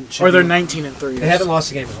or they're 19-3. They haven't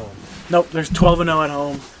lost a game at home. Nope, there's 12-0 at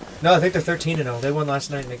home. No, I think they're 13-0. They won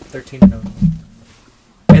last night. And they're 13-0,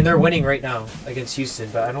 and they're winning right now against Houston.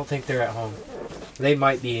 But I don't think they're at home. They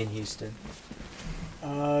might be in Houston.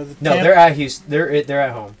 No, they're at Houston. They're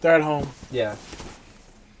at home. They're at home. Yeah.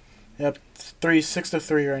 Yep,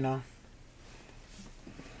 6-3 right now.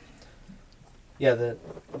 Yeah,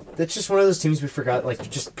 that's just one of those teams we forgot, like,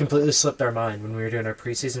 just completely slipped our mind when we were doing our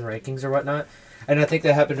preseason rankings or whatnot. And I think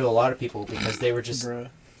that happened to a lot of people because they were just... Bruh.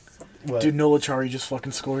 What? Dude, Nola Chari just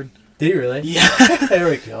fucking scored. Did he really? Yeah. There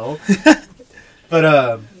we go.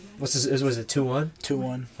 But, was it 2-1?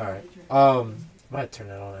 2-1. Alright. I might turn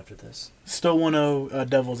that on after this. Still 1-0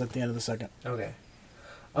 Devils at the end of the second. Okay.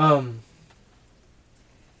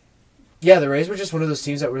 Yeah, the Rays were just one of those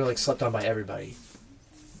teams that were, like, slept on by everybody.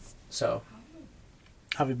 So...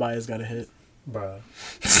 Javi Baez got a hit. Bruh.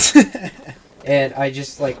 And I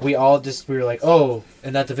just, like, we were like, oh,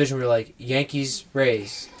 in that division we were like, Yankees,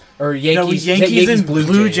 Rays. Or Yankees, Yankees and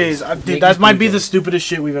Blue Jays. Dude, Yankees, that might be Blue the Jays. stupidest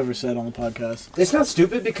shit we've ever said on the podcast. It's not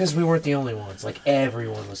stupid because we weren't the only ones. Like,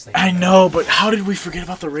 everyone was thinking I about know, but how did we forget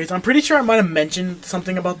about the Rays? I'm pretty sure I might have mentioned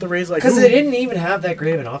something about the Rays. Like, because they didn't even have that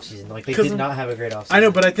great of an offseason. Like, they 'Cause did not have a great offseason. I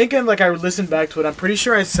know, but I think I listened back to it. I'm pretty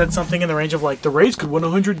sure I said something in the range of like the Rays could win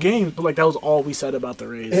 100 games, but like that was all we said about the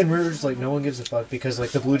Rays. And we were just like, no one gives a fuck because,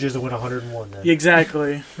 like, the Blue Jays will win 101 then.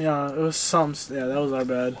 Exactly. Yeah, it was Yeah, that was our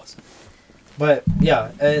bad. But,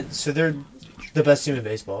 yeah, and so they're the best team in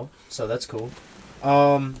baseball, so that's cool.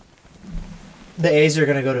 The A's are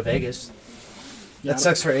going to go to Vegas. Yeah. That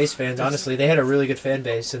sucks for A's fans, honestly. They had a really good fan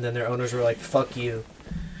base, and then their owners were like, fuck you.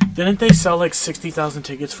 Didn't they sell like 60,000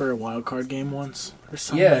 tickets for a wild card game once or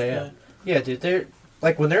something? Yeah, like yeah. that? Yeah, dude, they're...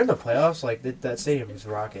 Like, when they're in the playoffs, like, that stadium is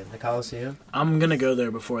rocking. The Coliseum. I'm gonna go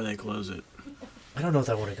there before they close it. I don't know if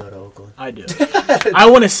I want to go to Oakland. I do. I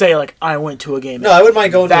want to say like I went to a game. No, I wouldn't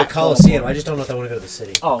mind going to the That Coliseum. Coliseum. I just don't know if I want to go to the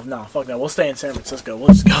city. Oh no, fuck that. We'll stay in San Francisco. We'll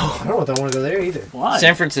just go. I don't know if I want to go there either. Why?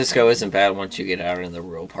 San Francisco isn't bad once you get out in the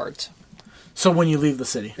rural parts. So when you leave the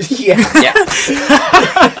city. Yeah. Yeah.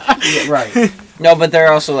 Yeah, right. No, but there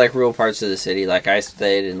are also like rural parts of the city. Like I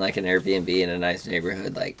stayed in like an Airbnb in a nice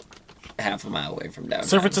neighborhood, like half a mile away from downtown.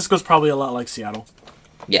 San Francisco's probably a lot like Seattle.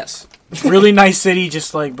 Yes. Really nice city,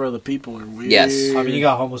 just like, bro, the people are weird. Yes. I mean, you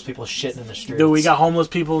got homeless people shitting in the streets. Dude, we got homeless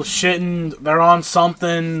people shitting. They're on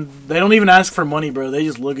something. They don't even ask for money, bro. They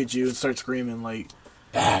just look at you and start screaming. Like,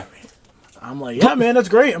 Barry. I'm like, yeah, man, that's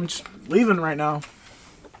great. I'm just leaving right now.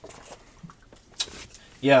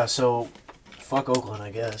 Yeah, so fuck Oakland,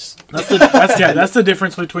 I guess. That's the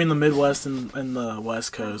difference between the Midwest and the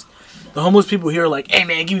West Coast. The homeless people here are like, hey,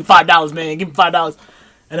 man, give me $5, man. Give me $5.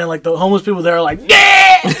 And then, like, the homeless people there are like,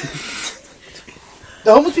 yeah!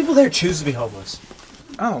 The homeless people there choose to be homeless.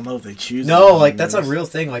 I don't know if they choose. No, like, that's a real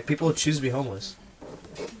thing. Like, people choose to be homeless.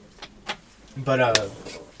 But,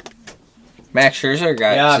 Max Scherzer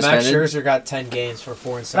got suspended. Max Scherzer got 10 games for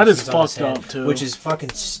 4 That is inceptions on his fucked hand, up, too. which is fucking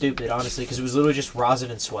stupid, honestly, because it was literally just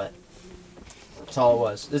rosin and sweat. That's all it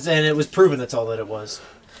was. And it was proven that's all that it was.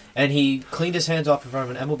 And he cleaned his hands off in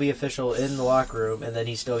front of an MLB official in the locker room, and then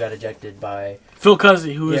he still got ejected by... Phil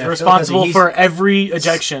Cuzzy, who is Phil responsible Cuzzy, for every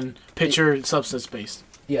ejection, pitcher substance-based.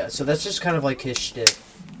 Yeah, so that's just kind of like his shtick.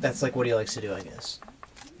 That's like what he likes to do, I guess.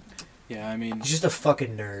 Yeah, I mean, He's just a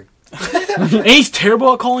fucking nerd. And he's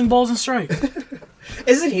terrible at calling balls and strikes.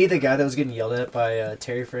 Isn't he the guy that was getting yelled at by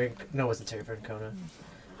Terry Frank? No, it wasn't Terry Francona.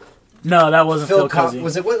 No, that wasn't Phil Cuzzy.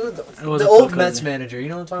 Was it the wasn't old Phil Mets Cuzzy. manager? You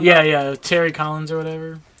know what I'm talking about? Yeah, Terry Collins or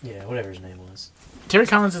whatever. Yeah, whatever his name was. Terry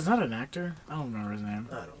Collins is not an actor. I don't remember his name.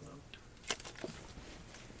 I don't know.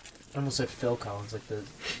 I almost said Phil Collins, like the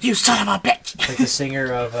You son of a bitch! the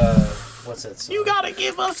singer of what's that song? You gotta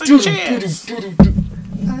give us a chance.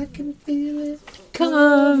 I can feel it.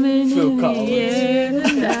 Coming Phil in the Collins. air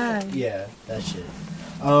tonight. Yeah, that shit.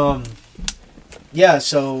 Yeah,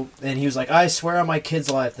 so, and he was like, I swear on my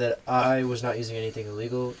kid's life that I was not using anything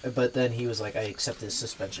illegal, but then he was like, I accept this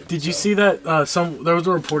suspension. Did you see that? There was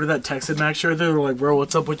a reporter that texted Max Scherzer. They were like, "Bro,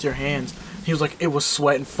 what's up with your hands?" He was like, "It was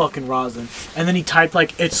sweat and fucking rosin." And then he typed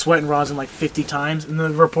like, "It's sweat and rosin" like 50 times, and the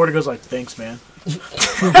reporter goes like, "Thanks, man."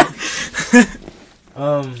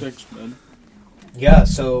 thanks, man. Yeah,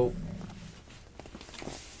 so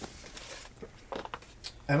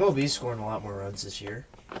MLB's scoring a lot more runs this year.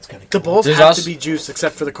 That's kind of The cool. Bulls There's have also- to be juiced,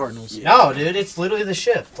 except for the Cardinals. No, dude, it's literally the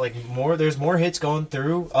shift. Like there's more hits going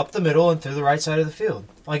through up the middle and through the right side of the field.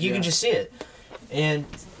 Like you can just see it, and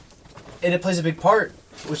it plays a big part,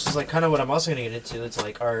 which is like kind of what I'm also going to get into. It's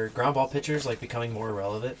like our ground ball pitchers like becoming more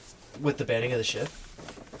relevant with the banning of the shift.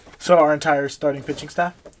 So our entire starting pitching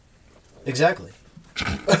staff. Exactly.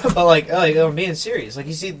 But like I'm being serious. Like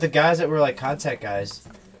you see the guys that were like contact guys,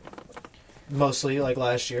 mostly like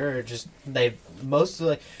last year, are just mostly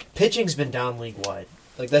like pitching's been down league wide.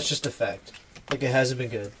 Like that's just a fact. Like it hasn't been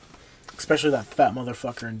good. Especially that fat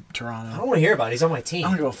motherfucker in Toronto. I don't want to hear about it. He's on my team. I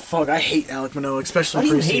don't give a fuck. I hate Alec Manoah, especially Why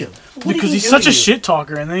do you preseason. hate him? What did Because he he's do such to a you? shit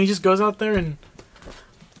talker, and then he just goes out there and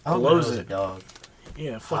I don't blows know, it. a dog.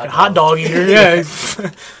 yeah, fucking Hot hot dog eater. Yeah.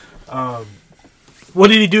 Um, What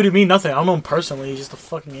did he do to me? Nothing. I don't know him personally. He's just a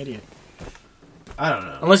fucking idiot. I don't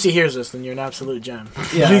know. Unless he hears this, then you're an absolute gem.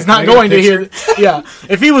 Yeah, He's can not I get a going to hear. Yeah,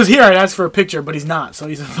 if he was here, I'd ask for a picture, but he's not, so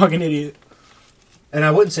he's a fucking idiot. And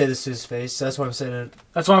I wouldn't say this to his face. So that's why I'm saying it.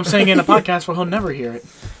 That's why I'm saying in a podcast where he'll never hear it.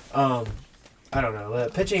 I don't know.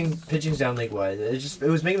 Pitching's down league wide. It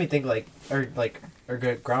was making me think like are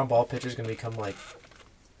ground ball pitchers gonna become like,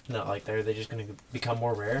 not like they're just gonna become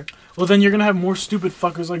more rare. Well, then you're gonna have more stupid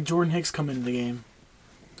fuckers like Jordan Hicks come into the game.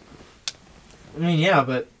 I mean, yeah,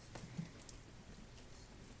 but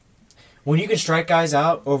when you can strike guys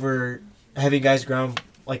out over having guys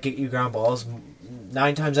get you ground balls,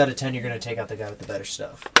 9 times out of 10 you're gonna take out the guy with the better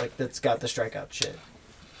stuff, like that's got the strikeout shit.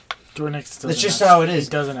 Jordan Hicks doesn't. That's just have, how it is. He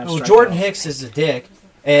doesn't have. Well, strikeout. Jordan Hicks is a dick,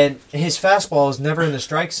 and his fastball is never in the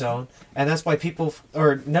strike zone, and that's why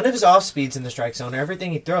none of his off speed's in the strike zone.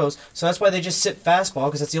 Everything he throws, so that's why they just sit fastball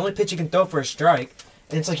because that's the only pitch you can throw for a strike.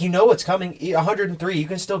 And it's like you know what's coming. 103, you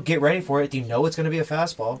can still get ready for it. You know it's going to be a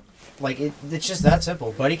fastball. Like it's just that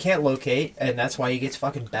simple. But he can't locate, and that's why he gets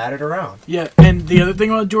fucking batted around. Yeah, and the other thing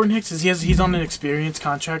about Jordan Hicks is he's on an experience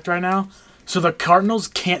contract right now, so the Cardinals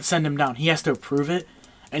can't send him down. He has to approve it,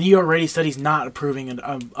 and he already said he's not approving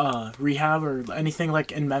a rehab or anything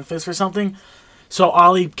like in Memphis or something. So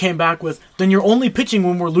Ollie came back with, then you're only pitching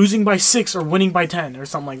when we're losing by 6 or winning by 10 or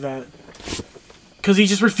something like that. Because he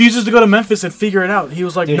just refuses to go to Memphis and figure it out. He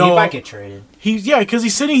was like, Dude, no. he might get traded. Because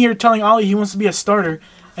he's sitting here telling Ollie he wants to be a starter.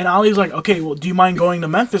 And Ollie's like, okay, well, do you mind going to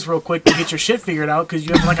Memphis real quick to get your shit figured out? Because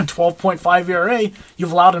you have like a 12.5 ERA.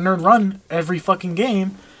 You've allowed an earned run every fucking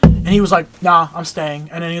game. And he was like, nah, I'm staying.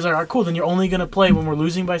 And then he's like, all right, cool. Then you're only going to play when we're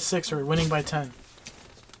losing by 6 or winning by 10.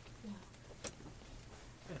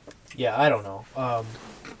 Yeah, I don't know.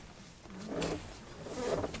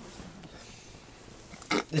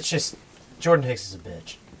 It's just Jordan Hicks is a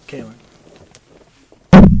bitch. Kalen.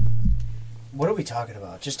 What are we talking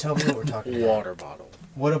about? Just tell me what we're talking about. Water bottle.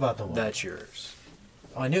 What about the water? That's yours.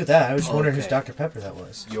 Oh, I knew that. I was just wondering whose Okay. Dr. Pepper that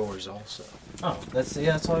was. Yours also. Oh, that's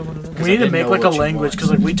all I wanted to know. We need to didn't make know like a what you language want. because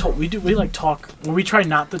like we like talk. When we try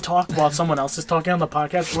not to talk while someone else is talking on the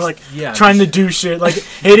podcast, we're like Yeah. trying to do shit. Like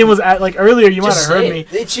Hayden was at like earlier. You might have heard me.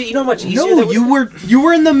 You know how much easier No, that was? you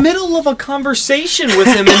were in the middle of a conversation with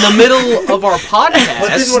him in the middle of our podcast. But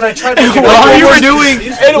then when I tried to While you were doing,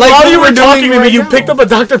 And like while what you were we're talking doing to me, right you now. picked up a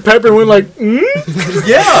Dr. Pepper and went like,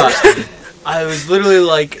 Yeah. I was literally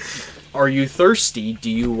like, "Are you thirsty? Do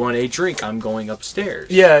you want a drink? I'm going upstairs."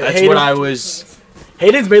 Yeah, that's Hayden- what I was.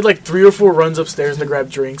 Hayden's made like 3 or 4 runs upstairs to grab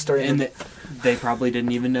drinks during And the... they probably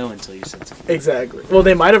didn't even know until you said something. Exactly. Well,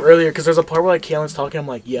 they might have earlier because there's a part where like Kalen's talking. I'm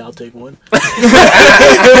like, yeah, I'll take one.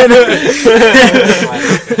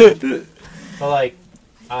 But like,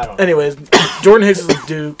 I don't know. Anyways, Jordan Hicks is a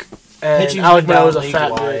Duke, and Pitching's Alec been Manoah is a down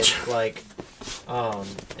fat league-wide, bitch. Like,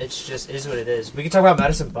 it's just is what it is. We can talk about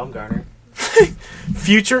Madison Bumgarner.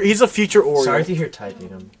 He's a future Oriole. Sorry if you hear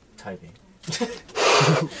typing. I'm typing.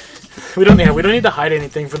 We don't need to hide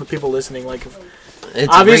anything from the people listening. Like, It's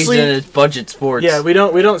Obviously- a reason it's budget sports. yeah, we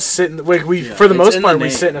don't sit. We Yeah, for the it's most in part the we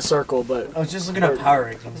name. sit in a circle, but I was just looking at power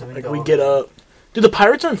rankings. like we get up. Dude, the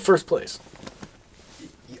Pirates are in first place.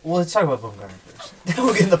 Well, let's talk about Bumgarner first.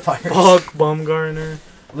 We'll get in the Pirates. Fuck Bumgarner.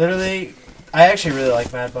 Literally, I actually really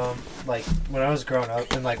like Mad Bum. Like when I was growing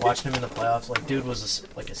up and like watching him in the playoffs, like dude was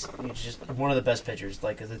he's just one of the best pitchers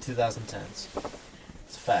like of the 2010s.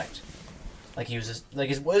 It's a fact. Like he was just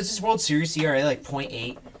like what is his World Series ERA like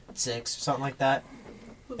 .86 something like that,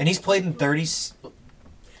 and he's played in 30.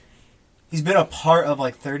 He's been a part of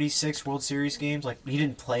like 36 World Series games. Like he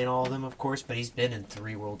didn't play in all of them, of course, but he's been in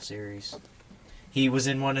 3 World Series. He was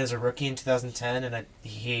in one as a rookie in 2010, and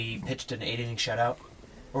he pitched an 8-inning shutout,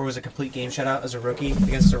 or was a complete game shutout as a rookie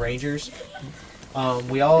against the Rangers.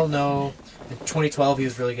 We all know in 2012 he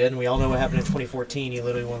was really good, and we all know what happened in 2014. He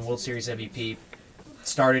literally won World Series MVP,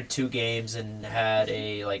 started 2 games, and had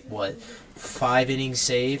a 5-inning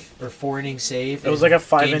save or 4-inning save. It was like a in Game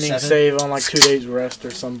 5-inning 7. save on like 2 days rest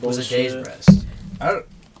or some It was bullshit. a day's rest.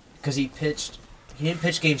 Because he didn't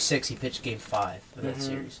pitch Game 6. He pitched Game 5 of that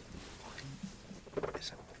series.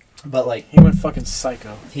 But like He went fucking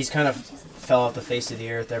psycho. he's kind of fell off the face of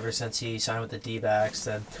the earth ever since he signed with the D-backs.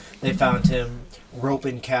 Then they found him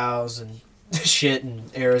roping cows and shit in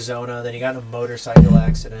Arizona. Then he got in a motorcycle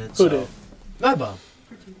accident. Who So did? Mad Bum.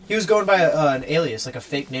 He was going by an alias, like a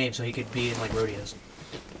fake name, so he could be in like rodeos.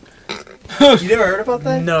 You never heard about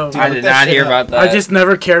that? No. Dude, I look did that not shit hear up. about that. I just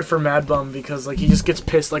never cared for Mad Bum because like he just gets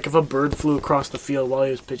pissed. Like if a bird flew across the field while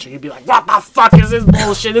he was pitching, he'd be like, "What the fuck is this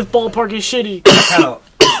bullshit? This ballpark is shitty."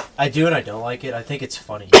 I do and I don't like it. I think it's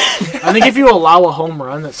funny. I think if you allow a home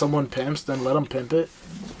run that someone pimps, then let them pimp it.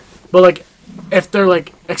 But like, if they're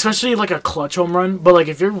like, especially like a clutch home run, but like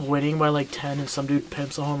if you're winning by like 10 and some dude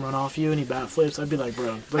pimps a home run off you and he bat flips, I'd be like,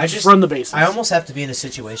 bro, like, just run the bases. I almost have to be in a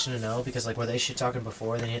situation to know because like were they shit talking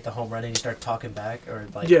before, then you hit the home run and you start talking back, or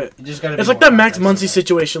like Yeah. you just gotta. It's be like more that Max context Muncy in that.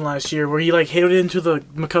 situation last year where he like hit it into the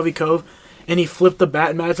McCovey Cove and he flipped the bat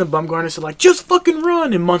and Madison Bumgarner said like, just fucking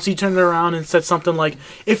run, and Muncy turned it around and said something like,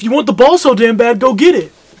 if you want the ball so damn bad, go get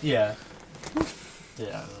it. Yeah. Yeah,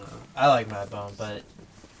 I don't know. I like Mad Bum, but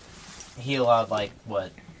he allowed like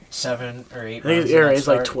what 7 or 8 I think runs his in ERA that is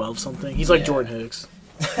like start. 12 something. He's like Yeah. Jordan Hicks.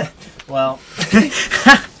 Well,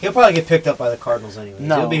 he'll probably get picked up by the Cardinals anyway.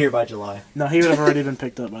 No. He'll be here by July. No, he would have already been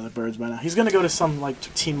picked up by the Birds by now. He's gonna go to some like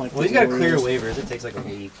team like. Well, the he's got to clear Orioles. waivers. It takes like a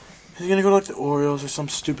week. He's gonna go to like the Orioles or some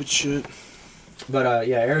stupid shit. But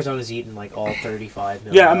yeah, Arizona's eating like all 35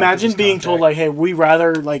 million. Yeah, imagine being told like, "Hey, we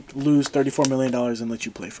rather like lose $34 million and let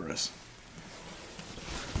you play for us,"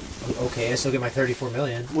 okay, I still get my 34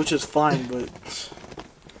 million. which is fine, but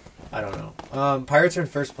I don't know. Pirates are in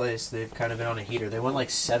first place. They've kind of been on a heater. They won like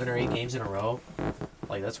 7 or 8 games in a row.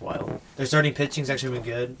 Like that's wild. Their starting pitching's actually been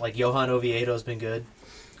good. Like Johan Oviedo's been good.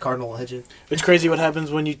 Cardinal legend. it's crazy what happens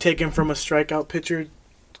when you take him from a strikeout pitcher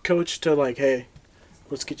coach to like, "Hey,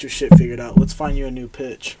 let's get your shit figured out. Let's find you a new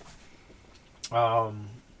pitch."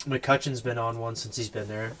 McCutcheon's been on one since he's been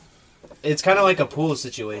there. It's kind of like a pool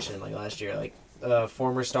situation like last year. Like a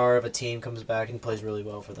former star of a team comes back and plays really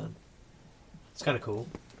well for them. It's kind of cool.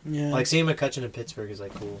 Yeah, Like seeing McCutcheon in Pittsburgh is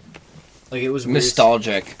like cool. Like it was weird.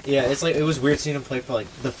 Nostalgic. Yeah, it's like it was weird seeing him play for like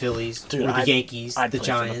the Phillies, Dude, or the I'd- Yankees, I'd the play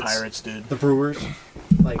Giants, for the Pirates, dude. the Brewers.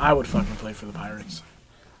 Like I would fucking play for the Pirates.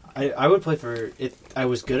 I would play for it. I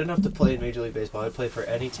was good enough to play in Major League Baseball. I'd play for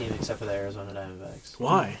any team except for the Arizona Diamondbacks.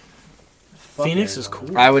 Why? Fuck Phoenix is Arizona.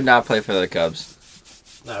 cool. I would not play for the Cubs.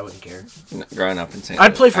 No, I wouldn't care. Growing up in St.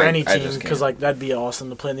 I'd play for I- any I team just because can't. like that'd be awesome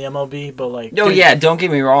to play in the MLB. But like, Oh dude, yeah, don't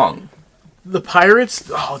get me wrong. the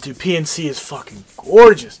Pirates. Oh, dude, PNC is fucking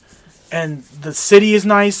gorgeous. and the city is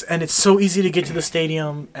nice, and it's so easy to get to the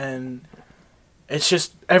stadium, and it's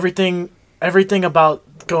just everything about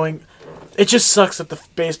going. It just sucks that the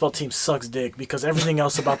baseball team sucks dick because everything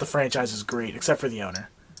else about the franchise is great except for the owner.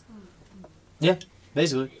 Yeah,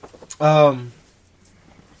 basically. Yeah,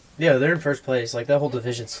 they're in first place. Like, that whole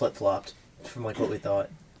division's flip-flopped from, like, what we thought.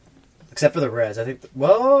 Except for the Reds. I think,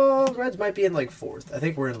 Reds might be in, like, fourth. I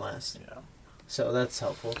think we're in last. Yeah. So that's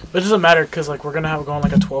helpful. But it doesn't matter because, like, we're going to have going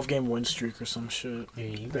like a 12-game win streak or some shit. Yeah,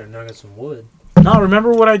 you better knock out some wood. No,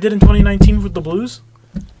 remember what I did in 2019 with the Blues?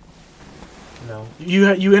 No.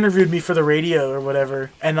 You interviewed me for the radio or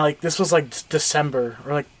whatever, and, like, this was, like, December,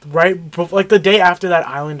 or, like, like, the day after that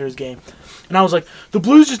Islanders game. And I was like, the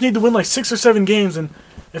Blues just need to win, like, 6 or 7 games, and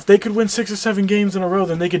if they could win 6 or 7 games in a row,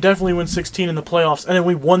 then they could definitely win 16 in the playoffs. And then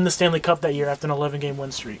we won the Stanley Cup that year after an 11-game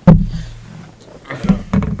win streak.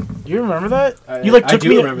 You remember that?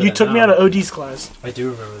 You took me out of OD's class. I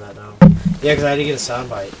do remember that now. Yeah, because I had to get a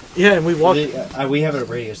soundbite. Yeah, and we walked. We have a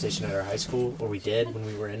radio station at our high school, or we did when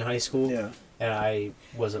we were in high school. Yeah. And I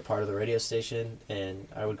was a part of the radio station, and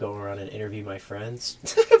I would go around and interview my friends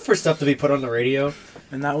for stuff to be put on the radio.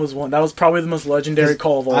 And that was probably the most legendary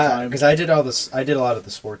call of all time. Because I did a lot of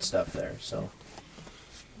the sports stuff there. So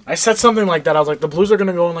I said something like that. I was like, the Blues are going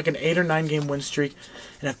to go on like an 8 or 9 game win streak,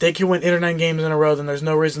 and if they can win 8 or 9 games in a row, then there's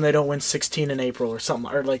no reason they don't win 16 in April or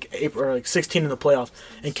something, or like 16 in the playoffs.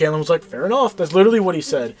 And Kalen was like, fair enough. That's literally what he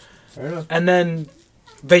said. fair enough. And then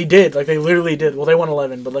they did. Like, they literally did. Well, they won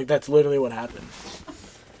 11, but like that's literally what happened.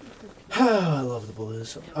 I love the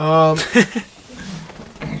Blues.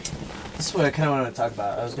 This is what I kind of want to talk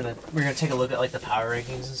about. We're gonna take a look at like the power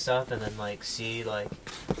rankings and stuff, and then like see like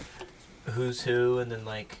who's who, and then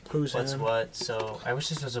like Who's what's him? what. So I wish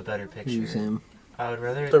this was a better picture. Use him. I would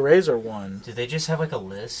rather. The Rays are 1. Do they just have like a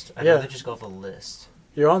list? I'd Yeah. rather just go off a list.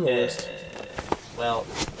 You're on the list. Well,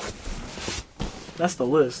 That's the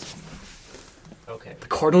list. okay. The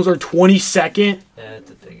Cardinals are 22nd. The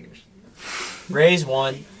figures. Rays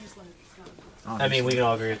 1. I mean, we can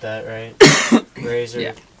all agree with that, right? Rays are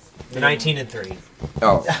Yeah. 19-3.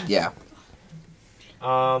 Oh, yeah.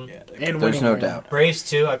 And There's winning no right now. doubt. Braves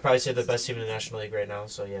 2. I'd probably say the best team in the National League right now.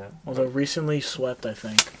 So yeah, Although recently swept, I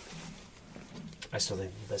think. I still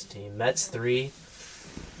think the best team. Mets 3.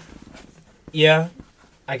 Yeah,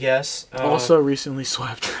 I guess. Also recently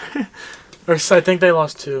swept. Or I think they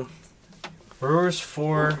lost 2. Brewers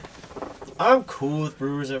 4. I'm cool with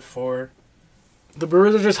Brewers at 4. The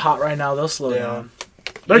Brewers are just hot right now. They'll slow Yeah. down.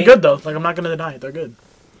 They're good, though. Like, I'm not going to deny it. They're good.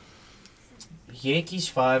 Yankees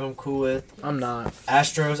 5. I'm cool with. I'm not.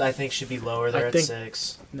 Astros I think should be lower. They're I at think-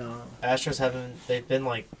 6. No. Astros haven't. They've been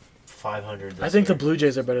like 500. This I think the year. Blue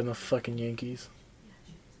Jays are better than the fucking Yankees.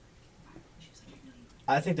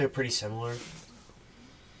 I think they're pretty similar.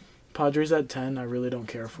 Padres at 10, I really don't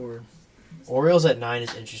care for. Orioles at 9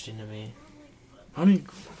 is interesting to me. How many...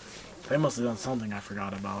 They must have done something I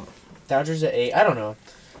forgot about. Dodgers at 8. I don't know.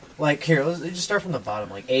 Like, here, let's just start from the bottom.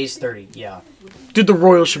 Like, A's 30. Yeah. Dude, the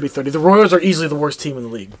Royals should be 30. The Royals are easily the worst team in the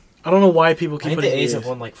league. I don't know why people I keep think the putting A's the have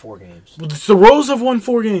won like 4 games. The Royals have won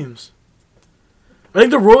 4 games. I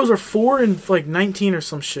think the Royals are 4 and like 19 or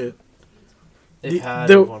some shit.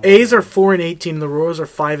 The A's are 4 and 18. The Royals are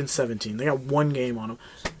 5 and 17. They got 1 game on them.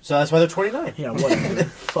 So that's why they're 29. Yeah, whatever.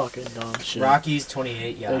 Fucking dumb shit. Rockies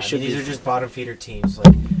 28. Yeah, They I should mean, these be- are just bottom feeder teams.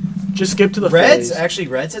 Like Just skip to the Reds. Phillies. Actually,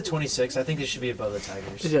 Reds at 26. I think they should be above the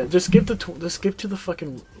Tigers. Yeah, just skip to the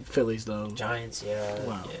fucking Phillies though. Giants. Yeah.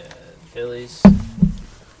 Wow. Yeah. Phillies.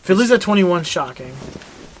 Phillies at 21, shocking.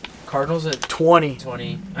 Cardinals at 20.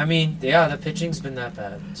 20. I mean, yeah, the pitching's been that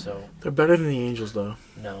bad. So They're better than the Angels though.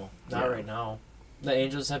 no, not Yeah. right now. The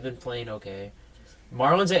Angels have been playing okay.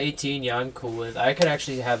 Marlins at 18. Yeah, I'm cool with. I could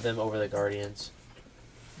actually have them over the Guardians.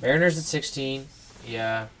 Mariners at 16.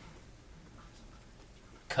 Yeah.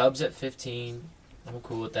 Cubs at 15. I'm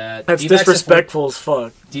cool with that. That's D-backs disrespectful as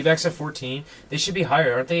fuck. D-backs at 14. They should be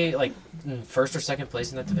higher, aren't they? Like in first or second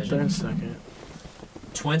place in that division. They're in second.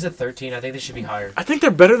 Twins at 13. I think they should be higher. I think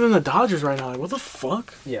they're better than the Dodgers right now. Like, what the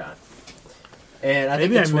fuck? Yeah. And I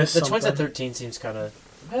Maybe think I the missed Twins at something. 13 seems kind of.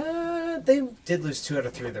 They did lose 2 out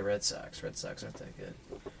of 3 of the Red Sox. Red Sox aren't that good.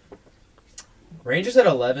 Rangers at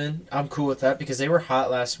 11. I'm cool with that because they were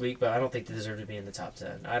hot last week, but I don't think they deserve to be in the top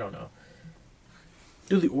 10. I don't know.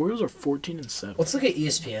 Dude, the Orioles are 14 and 7. Let's look at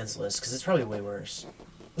ESPN's list because it's probably way worse.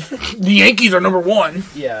 The Yankees are number 1.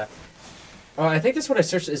 Yeah. Oh, I think that's what I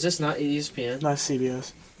searched. Is this not ESPN? Not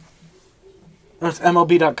CBS. That's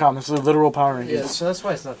MLB.com. That's the literal power rankings. Yeah, so that's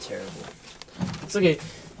why it's not terrible. Let's look at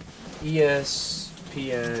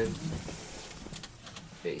ESPN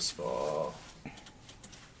baseball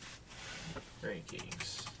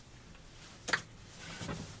rankings.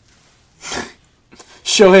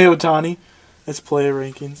 Shohei Ohtani. That's player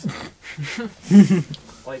rankings.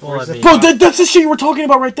 Like, Well, where's I the- mean- Bro, that's the shit you were talking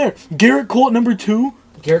about right there. Garrett Cole at number 2.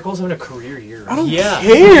 Garrett Cole's having a career year. I don't Yeah.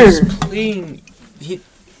 care. He's playing.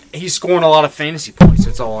 He's scoring a lot of fantasy points.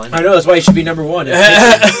 That's all I know. I know, that's why he should be number 1.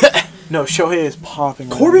 No, Shohei is popping.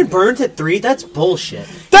 right Corbin now. Burns at 3? That's bullshit.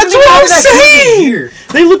 That's what I'm That dude's a saying! year.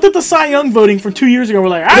 They looked at the Cy Young voting from 2 years ago. We're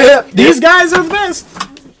like, alright, these guys are the best.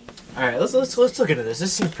 Alright, let's look into this.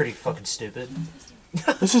 This seems pretty fucking stupid.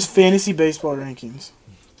 This is fantasy baseball rankings.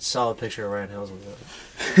 Solid picture of Ryan Helsley.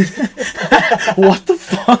 What the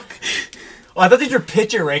fuck? Oh, I thought these were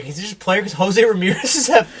pitcher rankings. These are players. Because Jose Ramirez is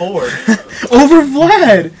at 4. Over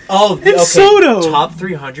Vlad. Oh, And okay. Soto. Top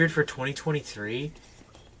 300 for 2023.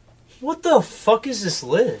 What the fuck is this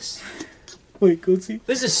list? Wait, let's see.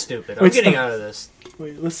 This is stupid. I'm Wait, getting stop. out of this.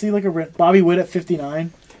 Wait, let's see like a Bobby Witt at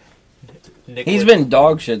 59. Nick He's Witt- been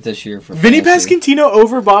dog shit this year for Vinny fantasy. Pasquantino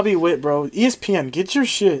over Bobby Witt, bro. ESPN, get your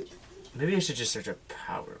shit. Maybe I should just search up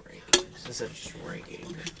power rankings instead of just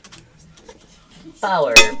ranking.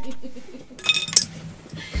 Power.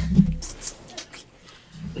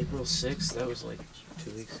 April 6th? That was like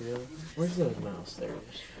 2 weeks ago. Where's the mouse? There it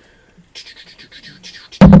is.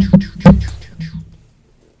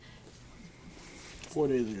 4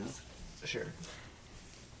 days ago. Sure.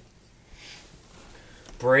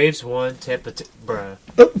 Braves won, Tampa. Bruh.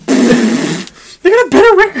 They got a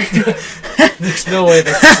better record. There's no way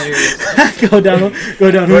that's serious. Go down. Who's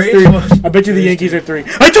Braves 3? won. I bet you the Yankees are 3.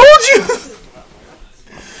 I told you!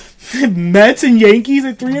 Mets and Yankees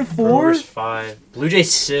at 3 and 4? Brewers 5. Blue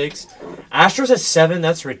Jays 6. Astros at 7.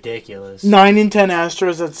 That's ridiculous. 9 and 10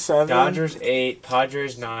 Astros at 7. Dodgers 8.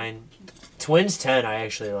 Padres 9. Twins 10. I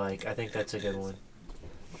actually like. I think that's a good one.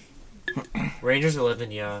 Rangers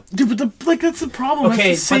 11. Yeah. Dude, but that's the problem. Okay,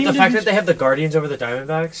 That's the but same the fact that division. they have the Guardians over the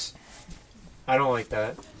Diamondbacks, I don't like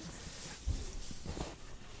that.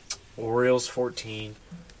 Orioles 14.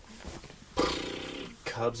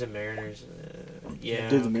 Cubs and Mariners. Yeah.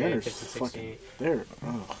 Dude, the okay, Mariners 15, fucking- 16. There.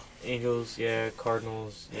 Oh, Angels, yeah.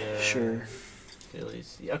 Cardinals, yeah. sure.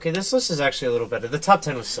 Phillies. Yeah, okay, this list is actually a little better. The top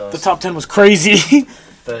 10 was sus. The top 10 was crazy.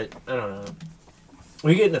 But, I don't know.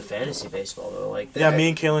 We get into fantasy baseball, though. Like, Yeah, me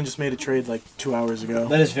and Kalen just made a trade like 2 hours ago.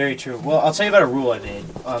 That is very true. Well, I'll tell you about a rule I made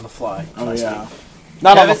on the fly. Oh, last yeah. week.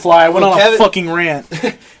 Not on Kevin- the fly. I went well, on Kevin- a fucking rant.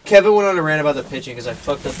 Kevin went on a rant about the pitching because I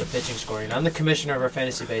fucked up the pitching scoring. I'm the commissioner of our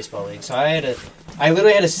fantasy baseball league, so I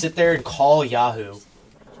literally had to sit there and call Yahoo,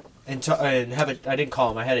 and I didn't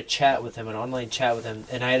call him. I had a chat with him, an online chat with him,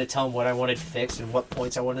 and I had to tell him what I wanted fixed and what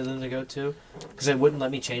points I wanted them to go to, because it wouldn't let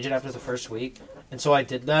me change it after the first week, and so I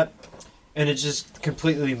did that, and it just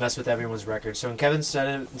completely messed with everyone's record. So when Kevin said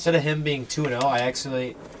instead of him being 2-0, I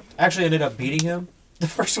actually ended up beating him the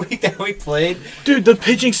first week that we played. Dude, the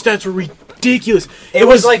pitching stats were ridiculous. It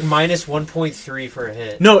was like minus 1.3 for a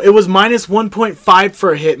hit. No, it was minus 1.5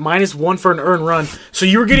 for a hit, minus 1 for an earned run. So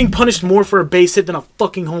you were getting punished more for a base hit than a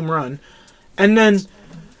fucking home run. And then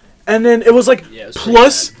it was like Yeah, it was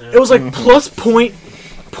plus, pretty bad. it was like plus point,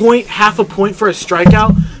 half a point for a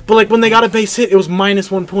strikeout. But like when they got a base hit, it was minus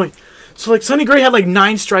 1 point. So like Sonny Gray had like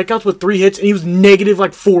 9 strikeouts with 3 hits, and he was negative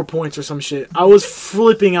like 4 points or some shit. I was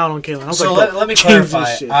flipping out on Kalen. I was So like, let me change clarify.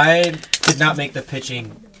 this shit. I did not make the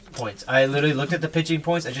pitching points. I literally looked at the pitching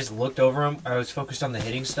points. I just looked over them. I was focused on the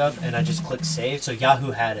hitting stuff, and I just clicked save. So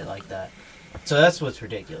Yahoo had it like that. So that's what's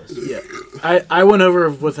ridiculous. Yeah, I went over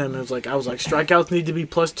with him. I was like, strikeouts need to be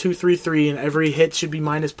plus 233, and every hit should be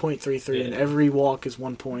minus 0.33, and Yeah. every walk is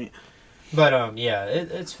 1 point. But yeah,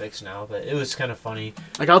 it's fixed now. But it was kind of funny.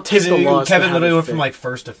 Like I'll take the loss. Kevin to have literally it went from fit. like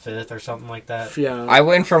first to fifth or something like that. Yeah. I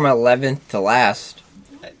went from 11th to last.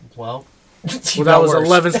 Well, Well, that was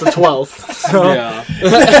 11th to 12th. So. Yeah.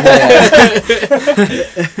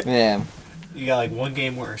 Yeah. You got like one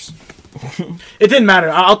game worse. It didn't matter.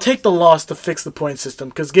 I'll take the loss to fix the point system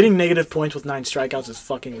because getting negative points with 9 strikeouts is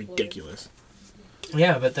fucking ridiculous.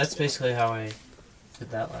 Yeah, but that's basically how I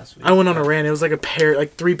did that last week. I went on a rant. It was like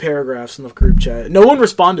 3 paragraphs in the group chat. No one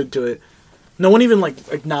responded to it. No one even like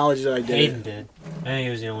acknowledged that I did Hayden it. did. I think he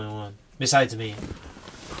was the only one besides me.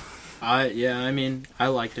 I mean, I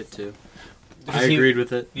liked it too. I Because he- agreed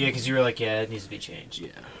with it. Yeah, because you were like, yeah, it needs to be changed. Yeah.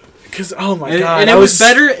 Because oh my And, god, and I it was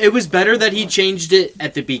better. It was better that he changed it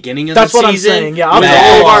at the beginning of That's the what I'm season. saying, yeah, I'm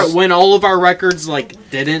all when all of our records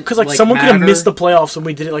didn't. Because like someone could have matter. missed the playoffs and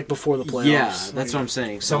we did it like before the playoffs. Yeah, that's what I'm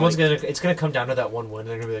saying. So, It's gonna come down to that one win.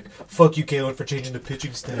 They're gonna be like, "Fuck you, Kalen, for changing the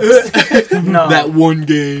pitching stats." No, that one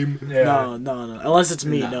game. no. Unless it's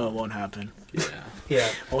me, No. no, it won't happen. Yeah. Yeah.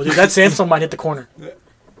 Oh, dude, that Samsung might hit the corner.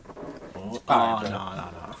 Oh, Alright, no.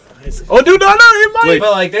 Oh, dude, no, it might. Wait,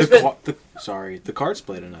 But like, there's been sorry, the Cards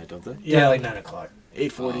play tonight, don't they? yeah, like 9 o'clock.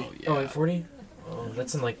 8:40. Oh, yeah. Oh, 8:40. Oh,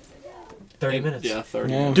 that's in like 30 minutes. Yeah,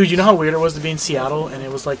 30. Yeah. Dude, you know how weird it was to be in Seattle and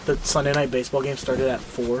it was like the Sunday night baseball game started at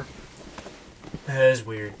 4? That is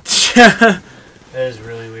weird. That is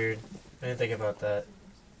really weird. I didn't think about that.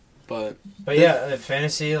 But But yeah,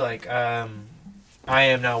 fantasy, like, I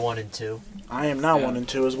am now 1-2. I am now Yeah.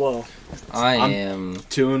 1-2 as well. I'm I'm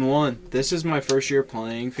 2-1. This is my first year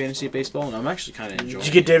playing fantasy baseball, and I'm actually kind of enjoying Did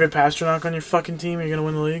you get David Pasternak on your fucking team? You're gonna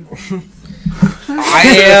win the league.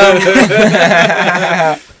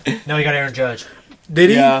 I am. No, you got Aaron Judge. Did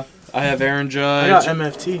he? Yeah, I have Aaron I Judge. got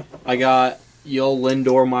MFT. I got Yo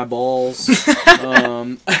Lindor my balls.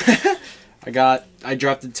 I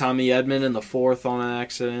drafted Tommy Edman in the 4th on an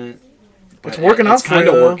accident. It's working out It's for kind you,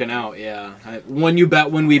 of though. working out, yeah. When we bat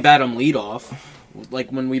him leadoff,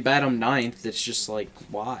 like when we bat him 9th, it's just like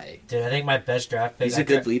why? Dude, I think my best draft pick. He's a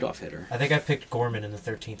good leadoff hitter. I think I picked Gorman in the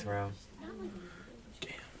 13th round.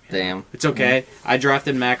 Damn. It's okay. I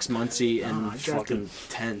drafted Max Muncy in I drafted- fucking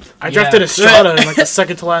 10th. I drafted Yeah. Estrada in like the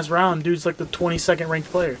second to last round. Dude's like the 22nd ranked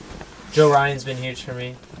player. Joe Ryan's been huge for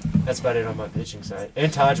me. That's about it on my pitching side.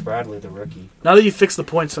 And Taj Bradley, the rookie. Now that you fixed the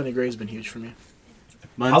points, Sonny Gray's been huge for me.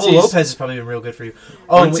 Pablo Lopez has probably been real good for you.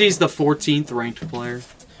 Oh, and Muncy's the 14th ranked player.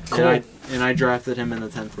 Cool. And I drafted him in the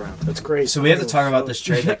 10th round. That's great. so we have to talk about this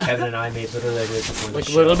trade that Kevin and I made literally right before the like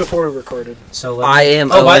show. literally before we recorded. So I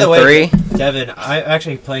am Oh, by the way, 0-3. Devin, I'm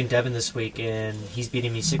actually playing Devin this week, and he's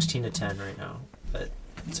beating me 16-10 right now. But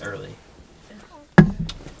it's early.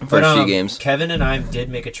 First few games. Kevin and I did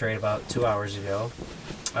make a trade about 2 hours ago.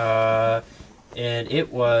 And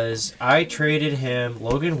it was, I traded him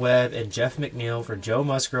Logan Webb and Jeff McNeil for Joe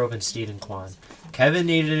Musgrove and Steven Kwan. Kevin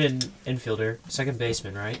needed an infielder, second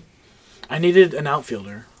baseman, right? I needed an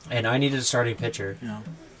outfielder. And I needed a starting pitcher. Yeah.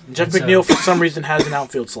 Jeff And so- McNeil, for some reason, has an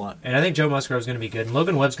outfield slot. And I think Joe Musgrove's going to be good. And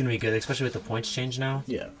Logan Webb's going to be good, especially with the points change now.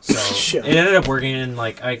 Yeah. So Shit. it ended up working, and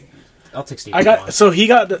like I'll take Steven I Kwan. got so he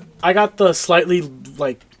got the I got the slightly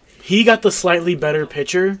like he got the slightly better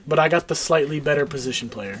pitcher, but I got the slightly better position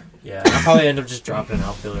player. Yeah, I'll probably end up just dropping an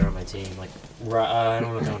outfielder on my team. Like, I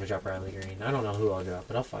don't know if I want to drop Riley Green. I don't know who I'll drop,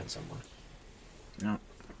 but I'll find someone.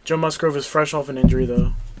 Joe Musgrove is fresh off an injury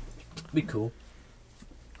though. Be cool.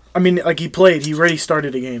 I mean, like he played, he already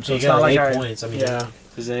started a game, so So it's you got not like like 8 I, points. I mean, yeah.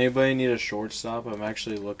 Does anybody need a shortstop? I'm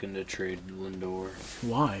actually looking to trade Lindor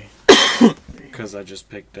Why? because I just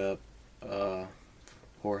picked up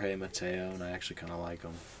Jorge Mateo, and I actually kind of like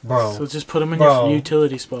him. bro. So just put him in Bro. your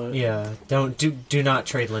utility spot. Yeah, do not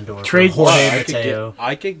trade Lindor. Trade for Jorge what? Mateo.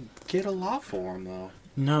 I could get a lot for him though.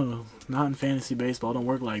 No, not in fantasy baseball. Don't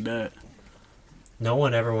work like that. No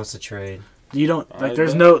one ever wants to trade. You don't like. I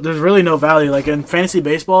There's bet. there's really no value. Like in fantasy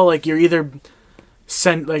baseball, like you're either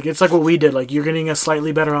like it's like what we did. Like you're getting a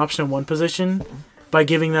slightly better option in one position by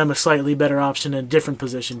giving them a slightly better option in a different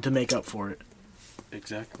position to make up for it.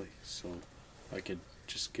 Exactly. So I could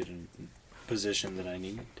just get in a position that I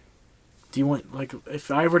need. Do you want like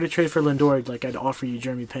if I were to trade for Lindor, like I'd offer you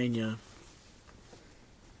Jeremy Pena.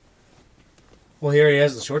 Well, he already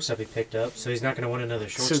has the shortstop he picked up, so he's not going to want another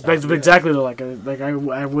So shortstop. that's exactly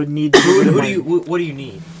I would need. To get rid of my- What do you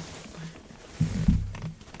need?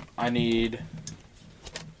 I need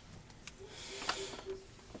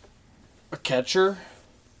a catcher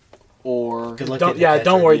or Good luck Don't, getting a yeah, catcher.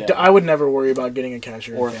 don't worry. yeah. I would never worry about getting a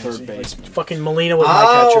catcher. in Or a fantasy. third baseman. Like, fucking Molina was my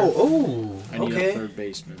catcher. Oh, I need okay. a third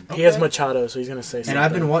baseman. He has Okay. Machado, so he's gonna say something. And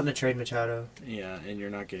I've been wanting to trade Machado. Yeah, and you're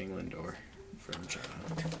not getting Lindor from China.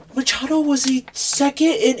 Machado was the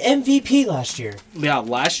second in MVP last year. Yeah,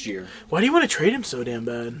 last year Why do you want to trade him so damn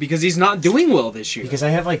bad? because he's not doing well this year. Because I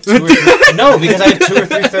have like 2 or 3... No, because I have 2 or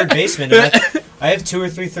 3 third basemen. And I have 2 or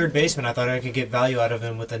 3 third basemen. I thought I could get value out of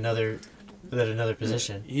him with another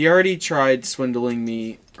position. He already tried swindling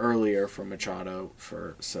me earlier for Machado,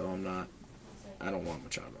 so I'm not. I don't want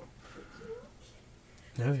Machado.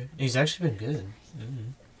 Okay. He's actually been good.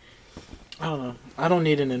 I don't know. I don't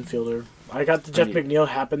need an infielder. I got the Jeff McNeil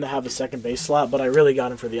happened to have a second base slot, but I really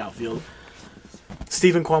got him for the outfield.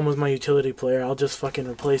 Steven Kwan was my utility player. I'll just fucking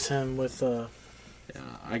replace him with. Yeah,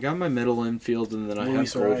 I got my middle infield, and then I have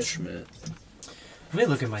Luis Ariz. Goldschmidt. Let me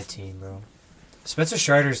look at my team, bro. Spencer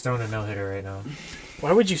Strider's throwing a no-hitter right now.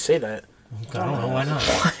 Why would you say that? I don't know. Why not?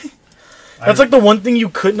 That's like the one thing you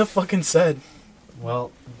couldn't have fucking said.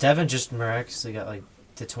 Well, Devin just miraculously got like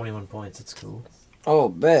to 21 points. That's cool. Oh,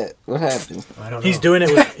 bet. What happened? I don't know. He's doing it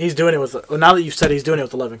with. He's doing it with. Well, now that you've said he's doing it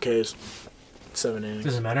with 11 Ks, 7 innings.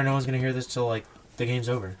 Doesn't matter. No one's gonna hear this till like the game's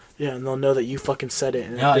over. Yeah, and they'll know that you fucking said it.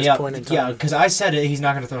 And Yeah, at this yeah, point in time, yeah. Because I said it. He's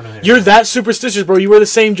not gonna throw no hitter. you're that superstitious, bro. You wear the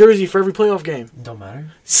same jersey for every playoff game. Don't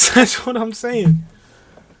matter. That's what I'm saying.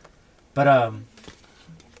 But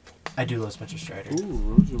I do love Spencer Strider.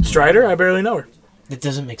 Ooh, Strider, I barely know her. It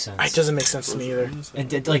doesn't make sense. It doesn't make sense to me either. And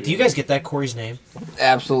do you guys get that Corey's name?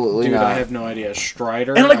 Absolutely Dude, not. I have no idea.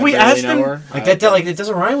 Strider. And, like, I we barely asked know him- her. Like that, like it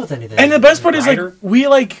doesn't rhyme with anything. And the best part is like Ryder? we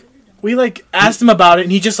asked him about it,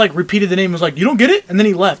 and he just like repeated the name. And was like, "You don't get it," and then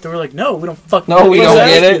he left. And we're like, "No, we don't fucking. No, we what don't is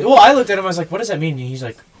that?" get it. Well, I looked at him. I was like, "What does that mean?" And he's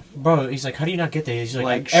like, "Bro," he's like, "How do you not get that?" He's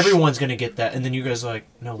like everyone's gonna get that." And then you guys are like,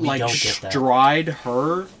 "No, we Like don't get that." stride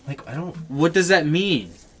her. Like I don't. What does that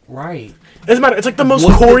mean? Right. It doesn't matter. It's like the most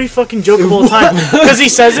What the- Corey fucking joke of all time because he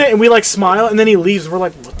says it, and we like smile, and then he leaves. And we're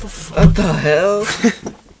like, "What the fuck?" What the hell?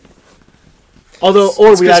 Although,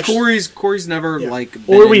 or we Because actually, Corey's never Yeah. like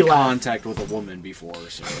Or been we in laugh. contact with a woman before,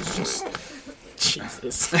 so it's just.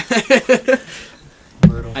 Jesus.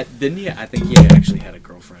 Brutal. Didn't he? I think he actually had a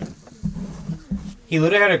girlfriend. He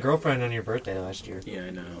literally had a girlfriend on your birthday last year. Yeah, I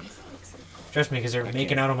know. Trust me, because they're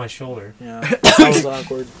making out on my shoulder. Yeah, that was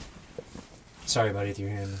awkward. Sorry, buddy, if you're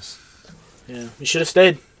hearing this. Yeah, you should have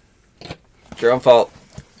stayed. It's your own fault.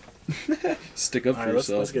 Stick up All for right,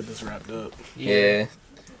 yourself. let's get this wrapped up. Yeah.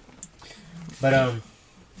 But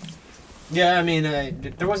yeah, I mean,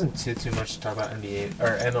 there wasn't too much to talk about NBA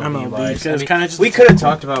or MLB wise. because kind of just We could have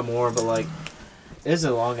talked about more, but like, this is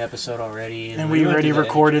a long episode already, and we went already through the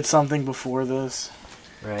recorded something before this.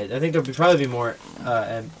 Right, I think there'll probably be more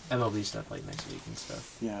MLB stuff like next week and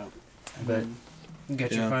stuff. Yeah, But you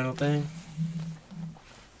got your Yeah. final thing.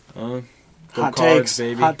 Go hot Cards, takes,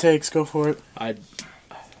 baby. hot takes. Go for it.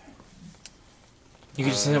 You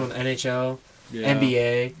could just say with NHL, Yeah.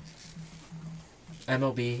 NBA,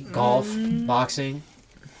 MLB, golf, boxing.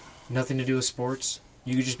 Nothing to do with sports.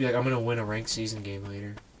 You could just be like, I'm gonna win a ranked season game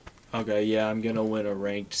later. Okay, yeah, I'm gonna win a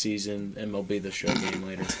ranked season MLB The Show game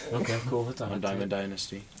later Okay, cool. That's a on hot Diamond take.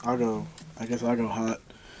 Dynasty. I guess I'll go hot.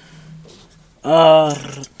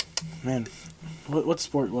 Man, what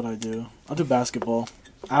sport would I do? I'll do basketball.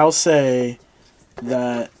 I'll say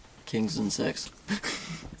that. Kings and 6.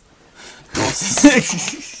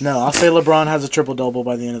 No, I'll say LeBron has a triple double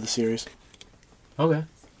by the end of the series. Okay.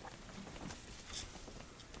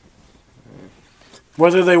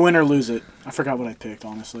 Whether they win or lose it. I forgot what I picked,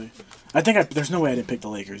 honestly. I think there's no way I didn't pick the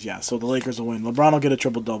Lakers. Yeah, so the Lakers will win. LeBron will get a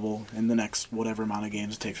triple double in the next whatever amount of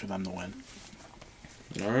games it takes for them to win.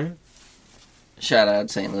 All right. Shout out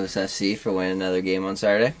St. Louis FC for winning another game on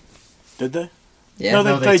Saturday. Did they? Yeah. No,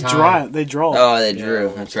 No, they they draw. tied. They draw. Oh, they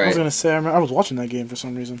drew. That's I was right. gonna say I was watching that game for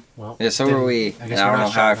some reason. Well. Yeah, so then were we. I And guess I we're don't not know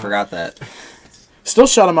how I shouting out. forgot that. Still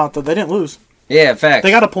shut them out though. They didn't lose. Yeah, facts.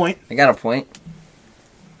 They got a point. They got a point.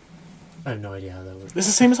 I have no idea how that works. It's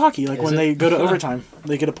the same as hockey. Like Is when it? they go to overtime,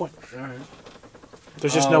 they get a point. Alright.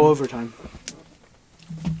 There's just no overtime.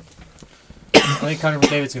 I think Connor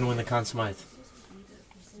McDavid's gonna win the Conn Smythe.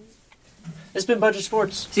 It's been Budget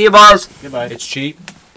Sports. See you, boss. Goodbye. It's cheap.